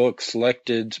his book,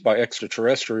 Selected by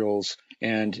Extraterrestrials,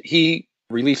 and he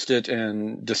released it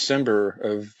in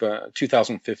December of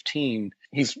 2015.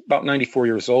 He's about 94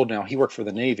 years old now. He worked for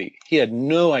the Navy. He had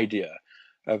no idea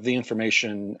of the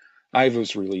information I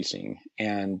was releasing,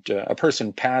 and a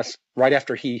person passed, right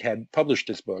after he had published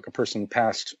his book, a person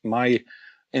passed my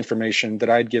information that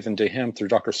I'd given to him through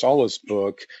Dr. Sala's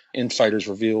book, Insiders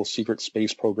Reveal Secret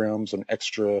Space Programs and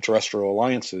Extraterrestrial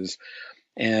Alliances.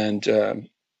 And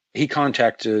he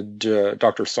contacted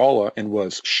Dr. Sala and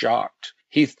was shocked.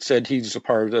 He said he's a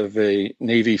part of a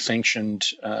Navy-sanctioned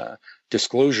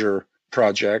disclosure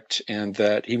project, and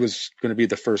that he was going to be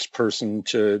the first person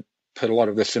to put a lot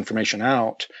of this information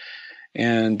out.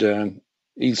 And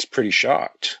he's pretty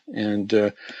shocked.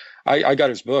 And I got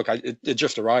his book. It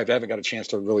just arrived. I haven't got a chance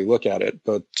to really look at it,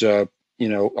 but a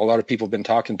lot of people have been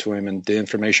talking to him, and the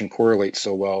information correlates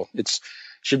so well. It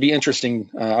should be interesting.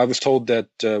 I was told that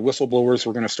whistleblowers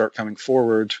were going to start coming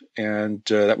forward, and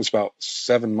that was about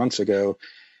 7 months ago.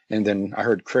 And then I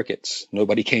heard crickets.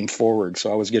 Nobody came forward,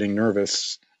 so I was getting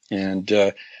nervous. And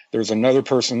there's another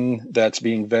person that's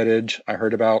being vetted, I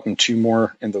heard about, and 2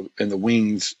 more in the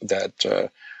wings that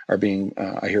are being,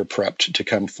 I hear, prepped to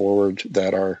come forward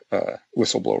that are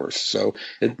whistleblowers. So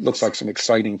it looks like some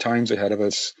exciting times ahead of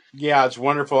us. Yeah, it's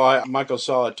wonderful. Michael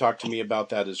Sala talked to me about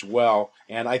that as well.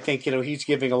 And I think, he's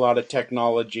giving a lot of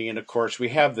technology. And of course, we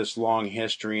have this long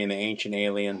history in the ancient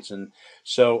aliens. And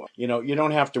so, you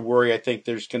don't have to worry. I think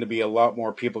there's going to be a lot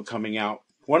more people coming out.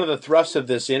 One of the thrusts of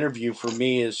this interview for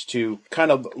me is to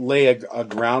kind of lay a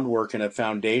groundwork and a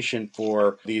foundation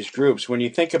for these groups. When you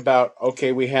think about,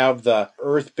 okay, we have the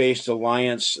Earth-based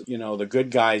alliance, the good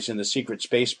guys in the secret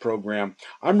space program,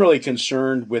 I'm really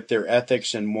concerned with their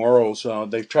ethics and morals.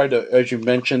 They've tried to, as you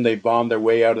mentioned, they bomb their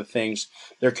way out of things.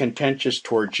 They're contentious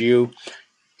towards you.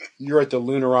 You're at the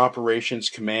Lunar Operations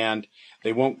Command.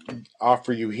 They won't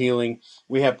offer you healing.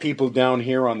 We have people down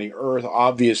here on the earth,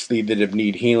 obviously, that have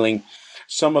need healing.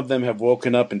 Some of them have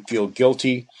woken up and feel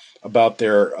guilty about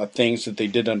their things that they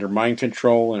did under mind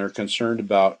control and are concerned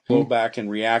about blowback and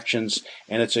reactions.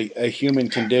 And it's a human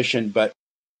condition, but.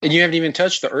 And you haven't even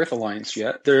touched the Earth Alliance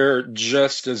yet. They're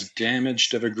just as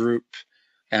damaged of a group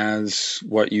as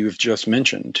what you've just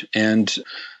mentioned. And,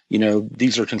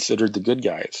 these are considered the good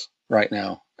guys right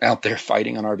now out there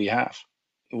fighting on our behalf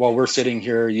while we're sitting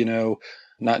here,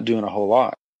 not doing a whole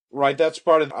lot. Right. That's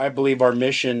part of, I believe, our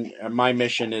mission. My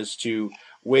mission is to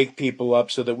wake people up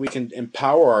so that we can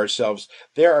empower ourselves.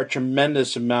 There are a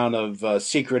tremendous amount of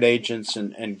secret agents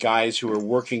and guys who are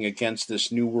working against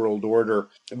this New World Order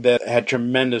that had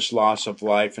tremendous loss of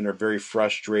life and are very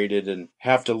frustrated and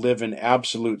have to live in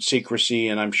absolute secrecy.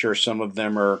 And I'm sure some of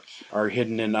them are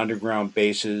hidden in underground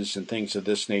bases and things of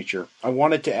this nature. I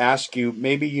wanted to ask you,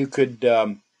 maybe you could,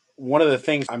 one of the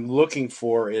things I'm looking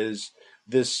for is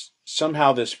this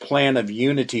plan of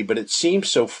unity, but it seems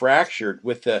so fractured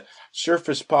with the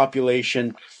surface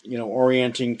population,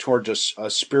 orienting towards a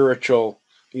spiritual,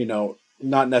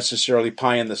 not necessarily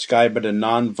pie in the sky, but a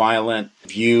non-violent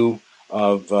view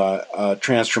of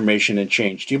transformation and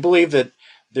change. Do you believe that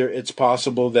it's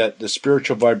possible that the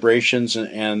spiritual vibrations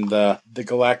and the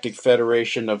Galactic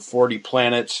Federation of 40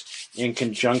 planets, in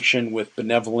conjunction with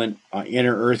benevolent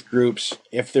inner Earth groups,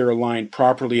 if they're aligned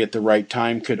properly at the right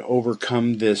time, could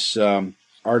overcome this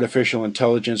artificial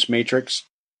intelligence matrix?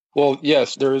 Well,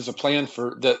 yes, there is a plan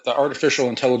for that. The artificial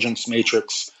intelligence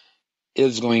matrix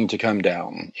is going to come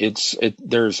down.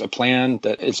 There's a plan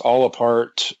that is all a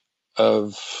part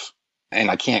of, and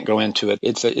I can't go into it.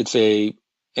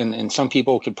 And some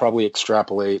people could probably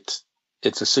extrapolate.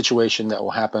 It's a situation that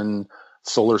will happen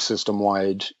solar system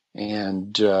wide.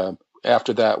 And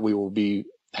after that, we will be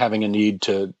having a need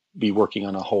to be working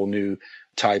on a whole new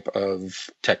type of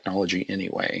technology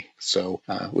anyway. So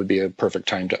it would be a perfect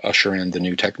time to usher in the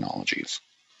new technologies.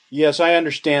 Yes, I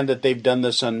understand that they've done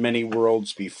this on many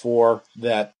worlds before,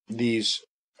 that these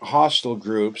hostile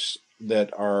groups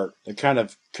that are kind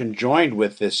of conjoined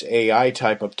with this AI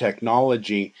type of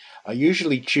technology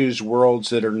usually choose worlds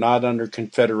that are not under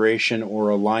confederation or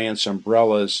alliance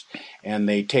umbrellas, and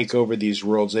they take over these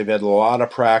worlds. They've had a lot of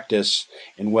practice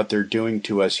in what they're doing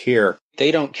to us here.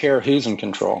 They don't care who's in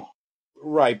control.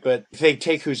 Right, but they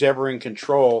take who's ever in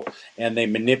control and they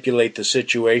manipulate the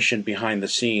situation behind the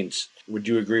scenes. Would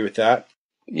you agree with that?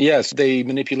 Yes, they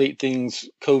manipulate things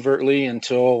covertly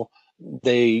until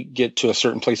they get to a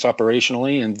certain place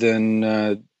operationally, and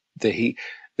then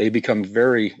they become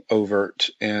very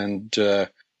overt and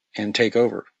take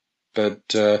over. But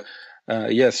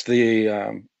yes,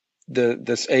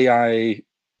 this AI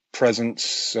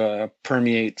presence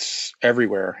permeates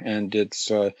everywhere, and it's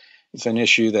an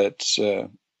issue that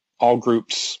all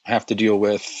groups have to deal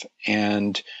with,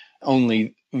 and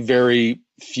only very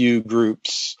few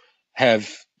groups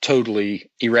have totally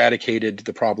eradicated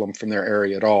the problem from their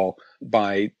area at all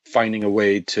by finding a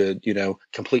way to,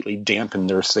 completely dampen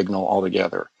their signal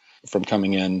altogether from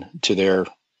coming in to their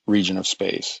region of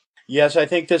space. Yes, I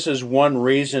think this is one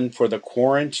reason for the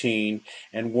quarantine,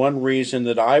 and one reason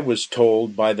that I was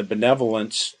told by the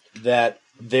benevolence that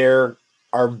they're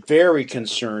are very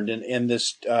concerned. In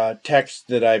this text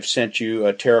that I've sent you,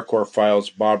 TerraCore Files,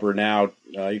 Bob Renaud,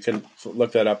 you can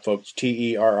look that up, folks,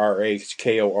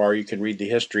 TerraKor. You can read the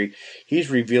history. He's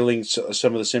revealing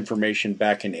some of this information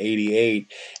back in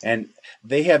 '88, and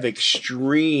they have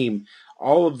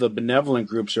all of the benevolent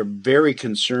groups are very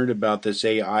concerned about this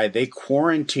AI. They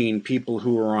quarantine people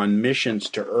who are on missions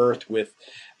to Earth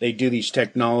they do these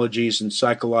technologies and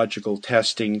psychological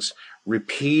testings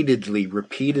repeatedly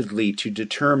to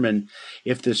determine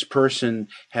if this person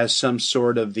has some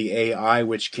sort of the AI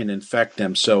which can infect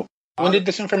them. So when did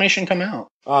this information come out?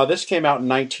 This came out in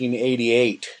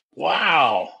 1988.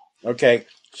 Wow. Okay.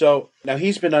 So now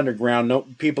he's been underground. No,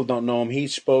 people don't know him. He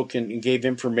spoke and gave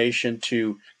information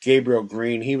to Gabriel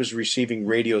Green. He was receiving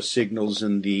radio signals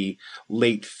in the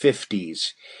late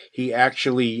 50s. He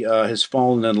actually has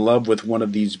fallen in love with one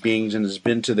of these beings and has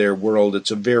been to their world.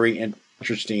 It's a very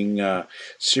interesting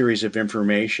series of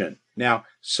information. Now,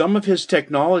 some of his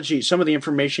technology, some of the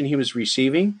information he was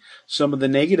receiving, some of the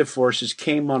negative forces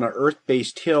came on an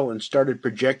Earth-based hill and started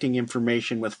projecting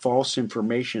information with false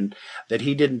information that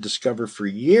he didn't discover for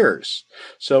years.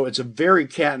 So it's a very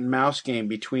cat and mouse game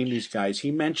between these guys. He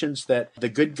mentions that the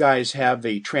good guys have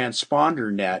a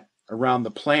transponder net around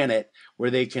the planet where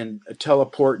they can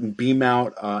teleport and beam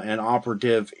out an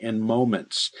operative in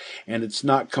moments. And it's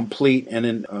not complete, and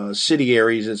in city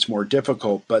areas it's more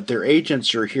difficult, but their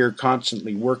agents are here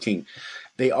constantly working.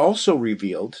 They also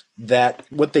revealed that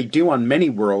what they do on many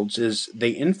worlds is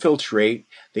they infiltrate,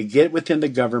 they get within the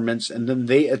governments, and then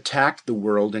they attack the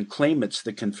world and claim it's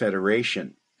the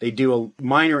Confederation. They do a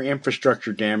minor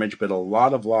infrastructure damage, but a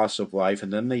lot of loss of life.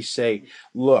 And then they say,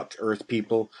 look, Earth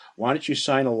people, why don't you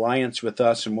sign alliance with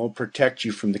us and we'll protect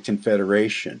you from the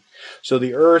Confederation? So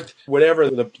the Earth, whatever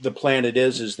the planet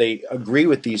is they agree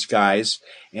with these guys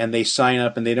and they sign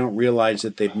up and they don't realize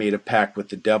that they've made a pact with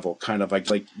the devil, kind of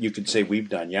like you could say we've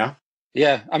done, yeah?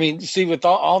 Yeah. I mean, see, with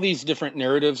all these different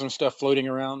narratives and stuff floating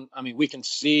around, I mean, we can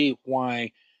see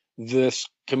why this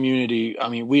community, I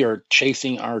mean, we are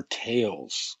chasing our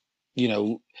tails,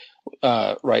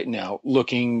 right now,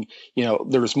 looking,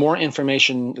 there's more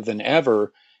information than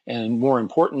ever and more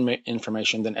important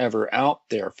information than ever out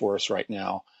there for us right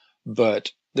now.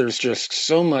 But there's just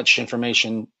so much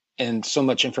information and so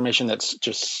much information that's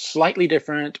just slightly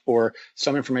different, or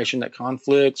some information that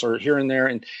conflicts or here and there.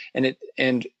 And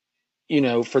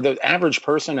for the average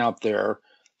person out there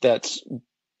that's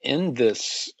in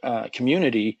this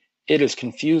community, it is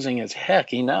confusing as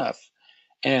heck enough.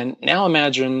 And now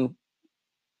imagine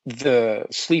the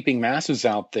sleeping masses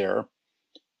out there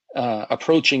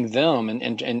approaching them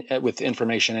and with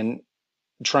information and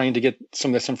trying to get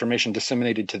some of this information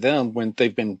disseminated to them when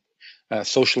they've been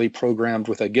socially programmed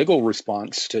with a giggle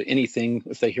response to anything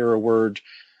if they hear a word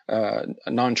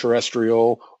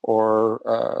non-terrestrial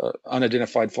or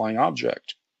unidentified flying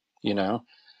object,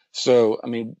 So, I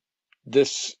mean,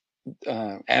 this,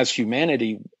 as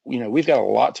humanity, we've got a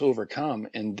lot to overcome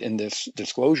in this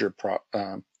disclosure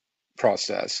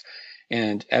process.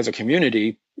 And as a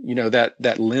community,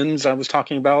 that lens I was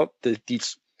talking about,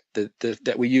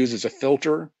 that we use as a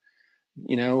filter,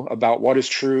 about what is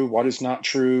true, what is not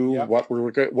true, Yep. what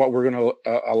we're going to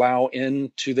allow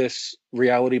into this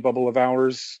reality bubble of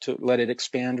ours to let it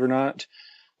expand or not.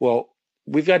 Well,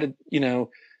 we've got to,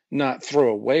 not throw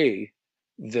away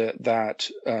that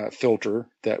filter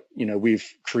that we've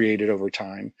created over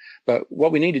time. But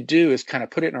what we need to do is kind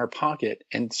of put it in our pocket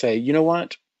and say, you know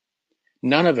what?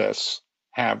 None of us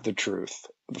have the truth,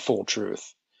 the full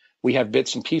truth. We have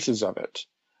bits and pieces of it.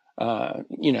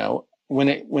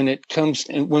 When it comes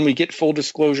and when we get full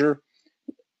disclosure,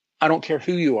 I don't care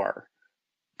who you are,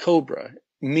 Cobra,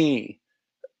 me,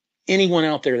 anyone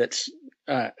out there that's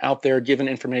out there given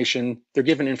information, they're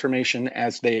given information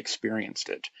as they experienced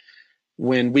it.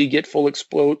 When we get full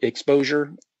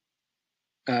exposure,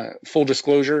 full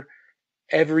disclosure,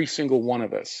 every single one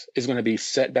of us is going to be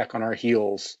set back on our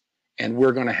heels, and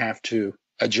we're going to have to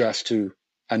adjust to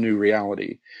a new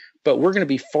reality. But we're going to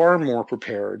be far more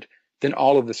prepared than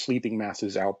all of the sleeping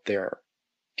masses out there.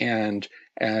 And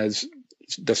as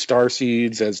the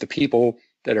starseeds, as the people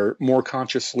that are more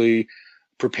consciously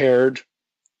prepared,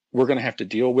 we're going to have to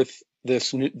deal with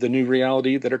the new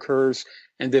reality that occurs.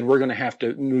 And then we're going to have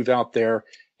to move out there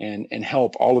and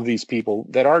help all of these people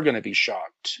that are going to be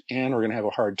shocked and are going to have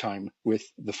a hard time with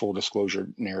the full disclosure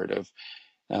narrative.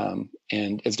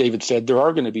 And as David said, there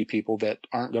are going to be people that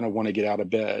aren't going to want to get out of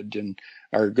bed and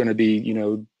are going to be,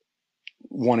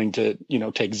 wanting to,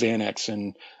 take Xanax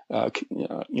and,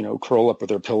 curl up with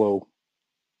their pillow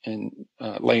and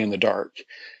lay in the dark.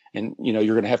 And,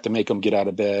 you're going to have to make them get out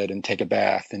of bed and take a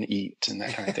bath and eat and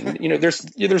that kind of thing.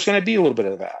 There's going to be a little bit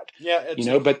of that,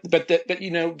 Yeah. but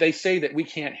they say that we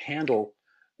can't handle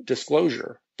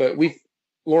disclosure, but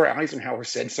Laura Eisenhower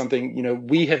said something,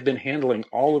 we have been handling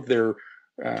all of their,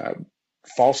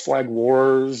 false flag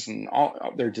wars and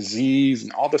all their disease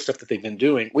and all the stuff that they've been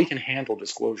doing. We can handle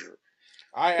disclosure.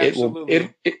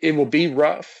 It will be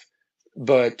rough,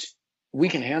 but we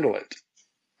can handle it.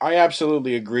 I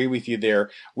absolutely agree with you there.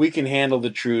 We can handle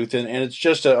the truth, and it's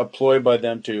just a ploy by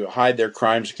them to hide their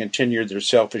crimes and continue their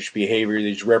selfish behavior.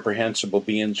 These reprehensible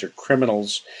beings are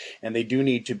criminals, and they do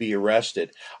need to be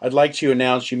arrested. I'd like to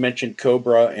announce, you mentioned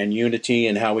Cobra and unity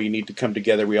and how we need to come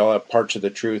together. We all have parts of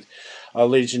the truth.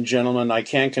 Ladies and gentlemen, I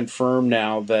can confirm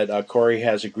now that Corey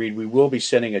has agreed we will be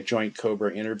sending a joint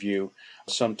Cobra interview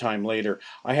sometime later.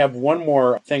 I have one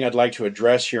more thing I'd like to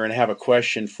address here and have a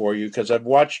question for you, because I've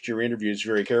watched your interviews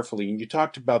very carefully, and you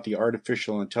talked about the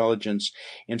artificial intelligence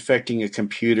infecting a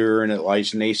computer, and it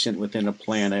lies nascent within a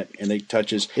planet, and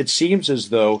it seems as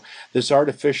though this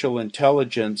artificial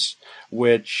intelligence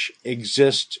which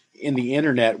exists in the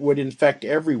internet would infect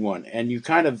everyone, and you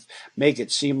kind of make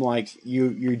it seem like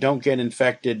you don't get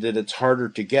infected, that it's harder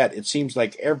to get. It seems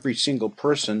like every single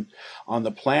person on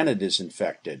the planet is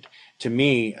infected. To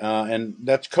me, and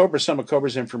that's Cobra. Some of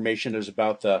Cobra's information is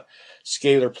about the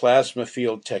scalar plasma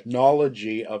field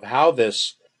technology of how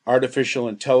this artificial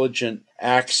intelligence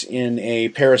acts in a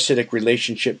parasitic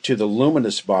relationship to the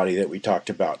luminous body that we talked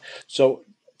about. So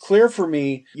clear for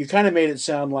me. You kind of made it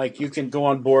sound like you can go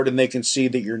on board and they can see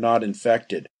that you're not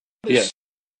infected. Yes.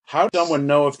 How does someone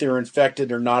know if they're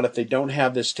infected or not if they don't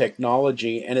have this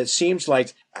technology? And it seems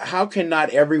like, how can not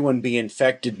everyone be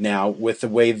infected now with the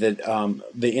way that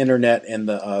the internet and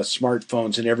the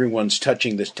smartphones and everyone's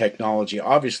touching this technology?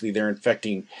 Obviously, they're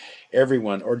infecting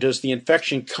everyone. Or does the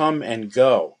infection come and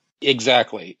go?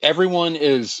 Exactly. Everyone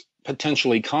is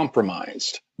potentially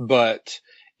compromised, but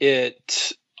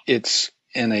it's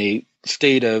in a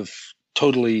state of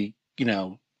totally,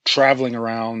 traveling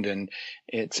around, and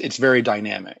it's very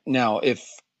dynamic. Now, if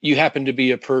you happen to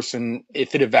be a person,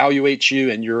 if it evaluates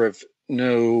you and you're of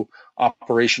no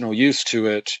operational use to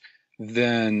it,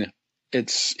 then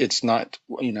it's not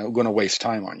going to waste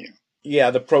time on you.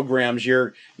 Yeah, the programs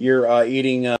you're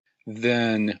eating.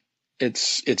 Then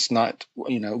it's not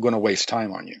going to waste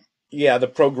time on you. Yeah, the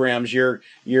programs you're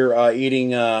eating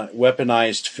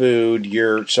weaponized food,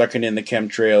 you're sucking in the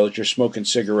chemtrails, you're smoking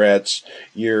cigarettes,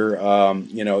 you're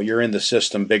you're in the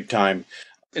system big time.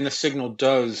 And the signal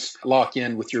does lock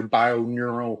in with your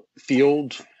bioneural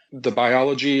field, the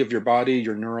biology of your body,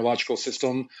 your neurological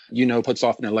system, puts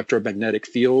off an electromagnetic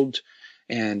field.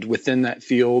 And within that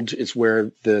field is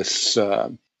where this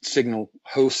signal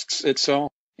hosts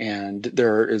itself. And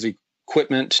there is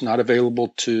equipment not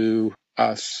available to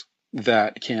us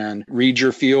that can read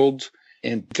your field.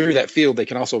 And through that field, they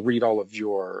can also read all of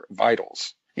your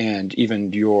vitals and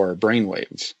even your brain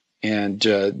waves. And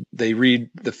they read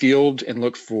the field and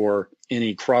look for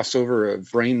any crossover of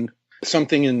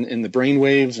something in the brain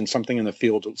waves and something in the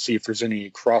field to see if there's any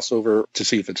crossover, to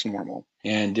see if it's normal.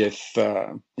 And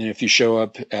if you show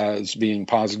up as being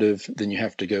positive, then you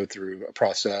have to go through a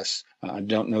process. I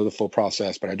don't know the full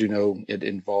process, but I do know it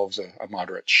involves a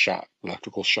moderate shock,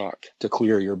 electrical shock, to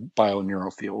clear your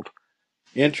bioneural field.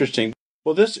 Interesting.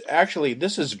 Well, this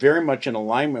is very much in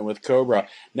alignment with Cobra.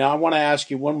 Now, I want to ask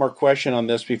you one more question on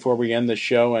this before we end the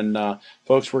show. And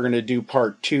folks, we're going to do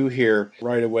part 2 here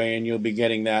right away, and you'll be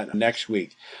getting that next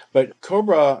week. But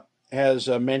Cobra has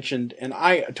mentioned, and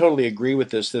I totally agree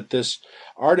with this, that this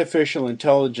artificial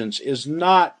intelligence is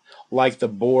not like the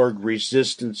Borg.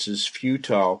 Resistance is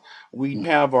futile. We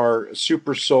have our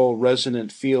super soul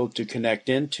resonant field to connect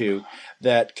into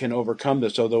that can overcome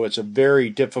this, although it's a very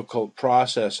difficult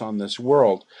process on this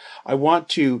world. I want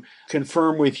to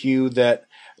confirm with you that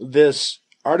this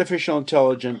artificial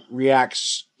intelligence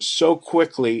reacts so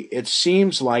quickly, it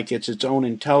seems like it's its own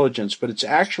intelligence, but it's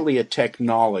actually a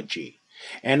technology.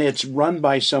 And it's run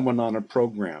by someone on a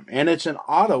program. And it's an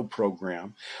auto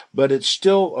program, but it's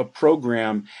still a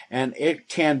program, and it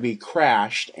can be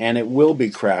crashed, and it will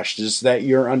be crashed. Is that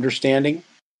your understanding?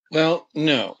 Well,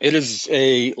 no. It is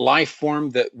a life form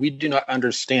that we do not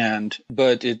understand,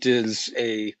 but it is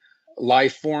a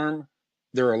life form.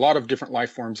 There are a lot of different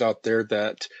life forms out there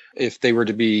that if they were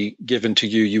to be given to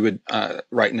you, you would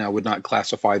right now would not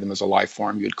classify them as a life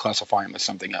form. You would classify them as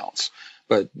something else.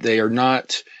 But they are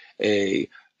not a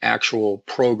actual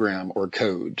program or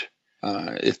code.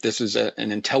 If this is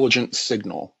an intelligent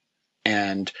signal,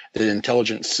 and the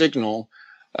intelligent signal,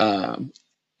 it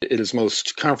is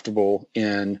most comfortable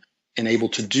in and able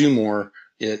to do more.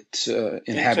 It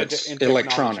inhabits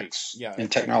electronics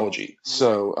and technology.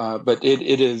 So, but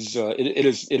it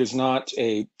is not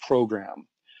a program.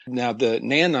 Now, the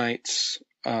nanites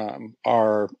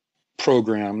are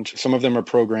programmed. Some of them are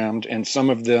programmed, and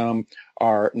some of them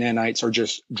nanites are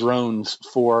just drones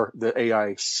for the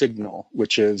AI signal,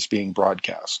 which is being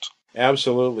broadcast.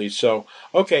 Absolutely. So,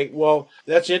 okay, well,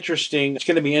 that's interesting. It's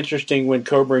going to be interesting when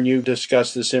Cobra and you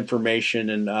discuss this information,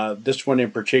 and this one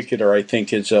in particular, I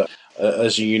think, is a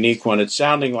unique one. It's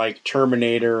sounding like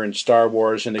Terminator and Star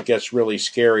Wars, and it gets really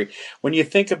scary. When you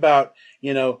think about,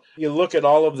 you look at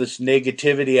all of this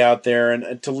negativity out there,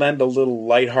 and to lend a little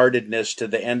lightheartedness to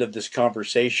the end of this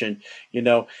conversation,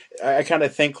 I kind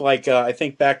of think I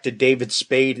think back to David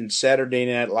Spade in Saturday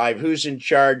Night Live. Who's in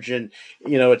charge? And,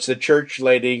 it's the church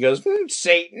lady. He goes,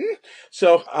 Satan.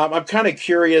 So I'm kind of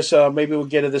curious. Maybe we'll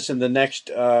get to this in the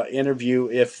next interview,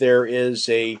 if there is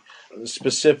a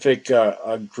specific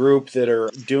group that are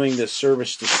doing this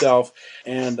service to self,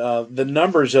 and the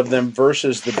numbers of them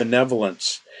versus the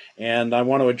benevolence. And I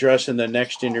want to address in the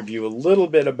next interview a little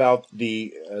bit about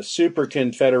the super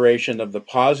confederation of the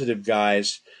positive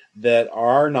guys that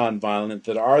are nonviolent,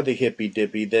 that are the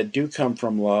hippy-dippy, that do come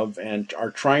from love and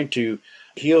are trying to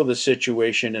heal the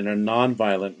situation in a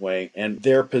nonviolent way, and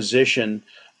their position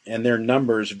and their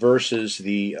numbers versus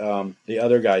the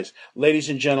other guys. Ladies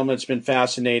and gentlemen, it's been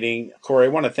fascinating. Corey, I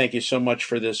want to thank you so much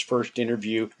for this first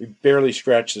interview. We barely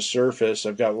scratched the surface.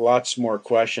 I've got lots more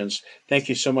questions. Thank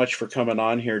you so much for coming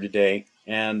on here today,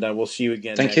 and we'll see you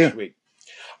again next week.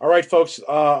 All right, folks,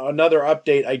 another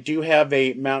update. I do have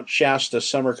a Mount Shasta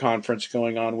summer conference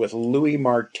going on with Louis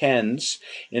Martens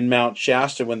in Mount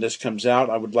Shasta when this comes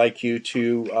out. I would like you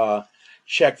to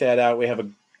check that out. We have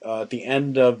at the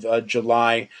end of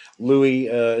July, Louis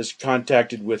is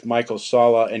contacted with Michael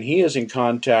Sala, and he is in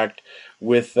contact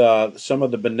with some of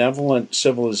the benevolent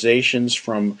civilizations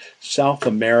from South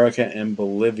America and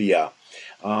Bolivia.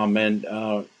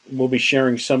 And we'll be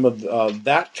sharing some of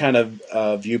that kind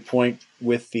of viewpoint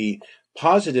with the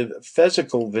positive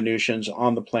physical Venusians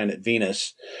on the planet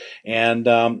Venus, and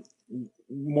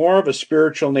more of a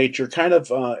spiritual nature, kind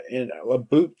of in a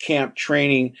boot camp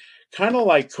training, kind of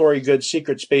like Corey Goode's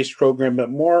Secret Space Program,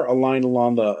 but more aligned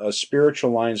along the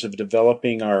spiritual lines of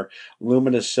developing our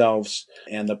luminous selves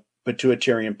and the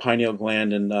pituitary and pineal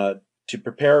gland, and to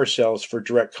prepare ourselves for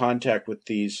direct contact with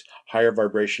these higher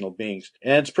vibrational beings.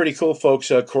 And it's pretty cool,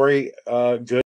 folks. Corey Goode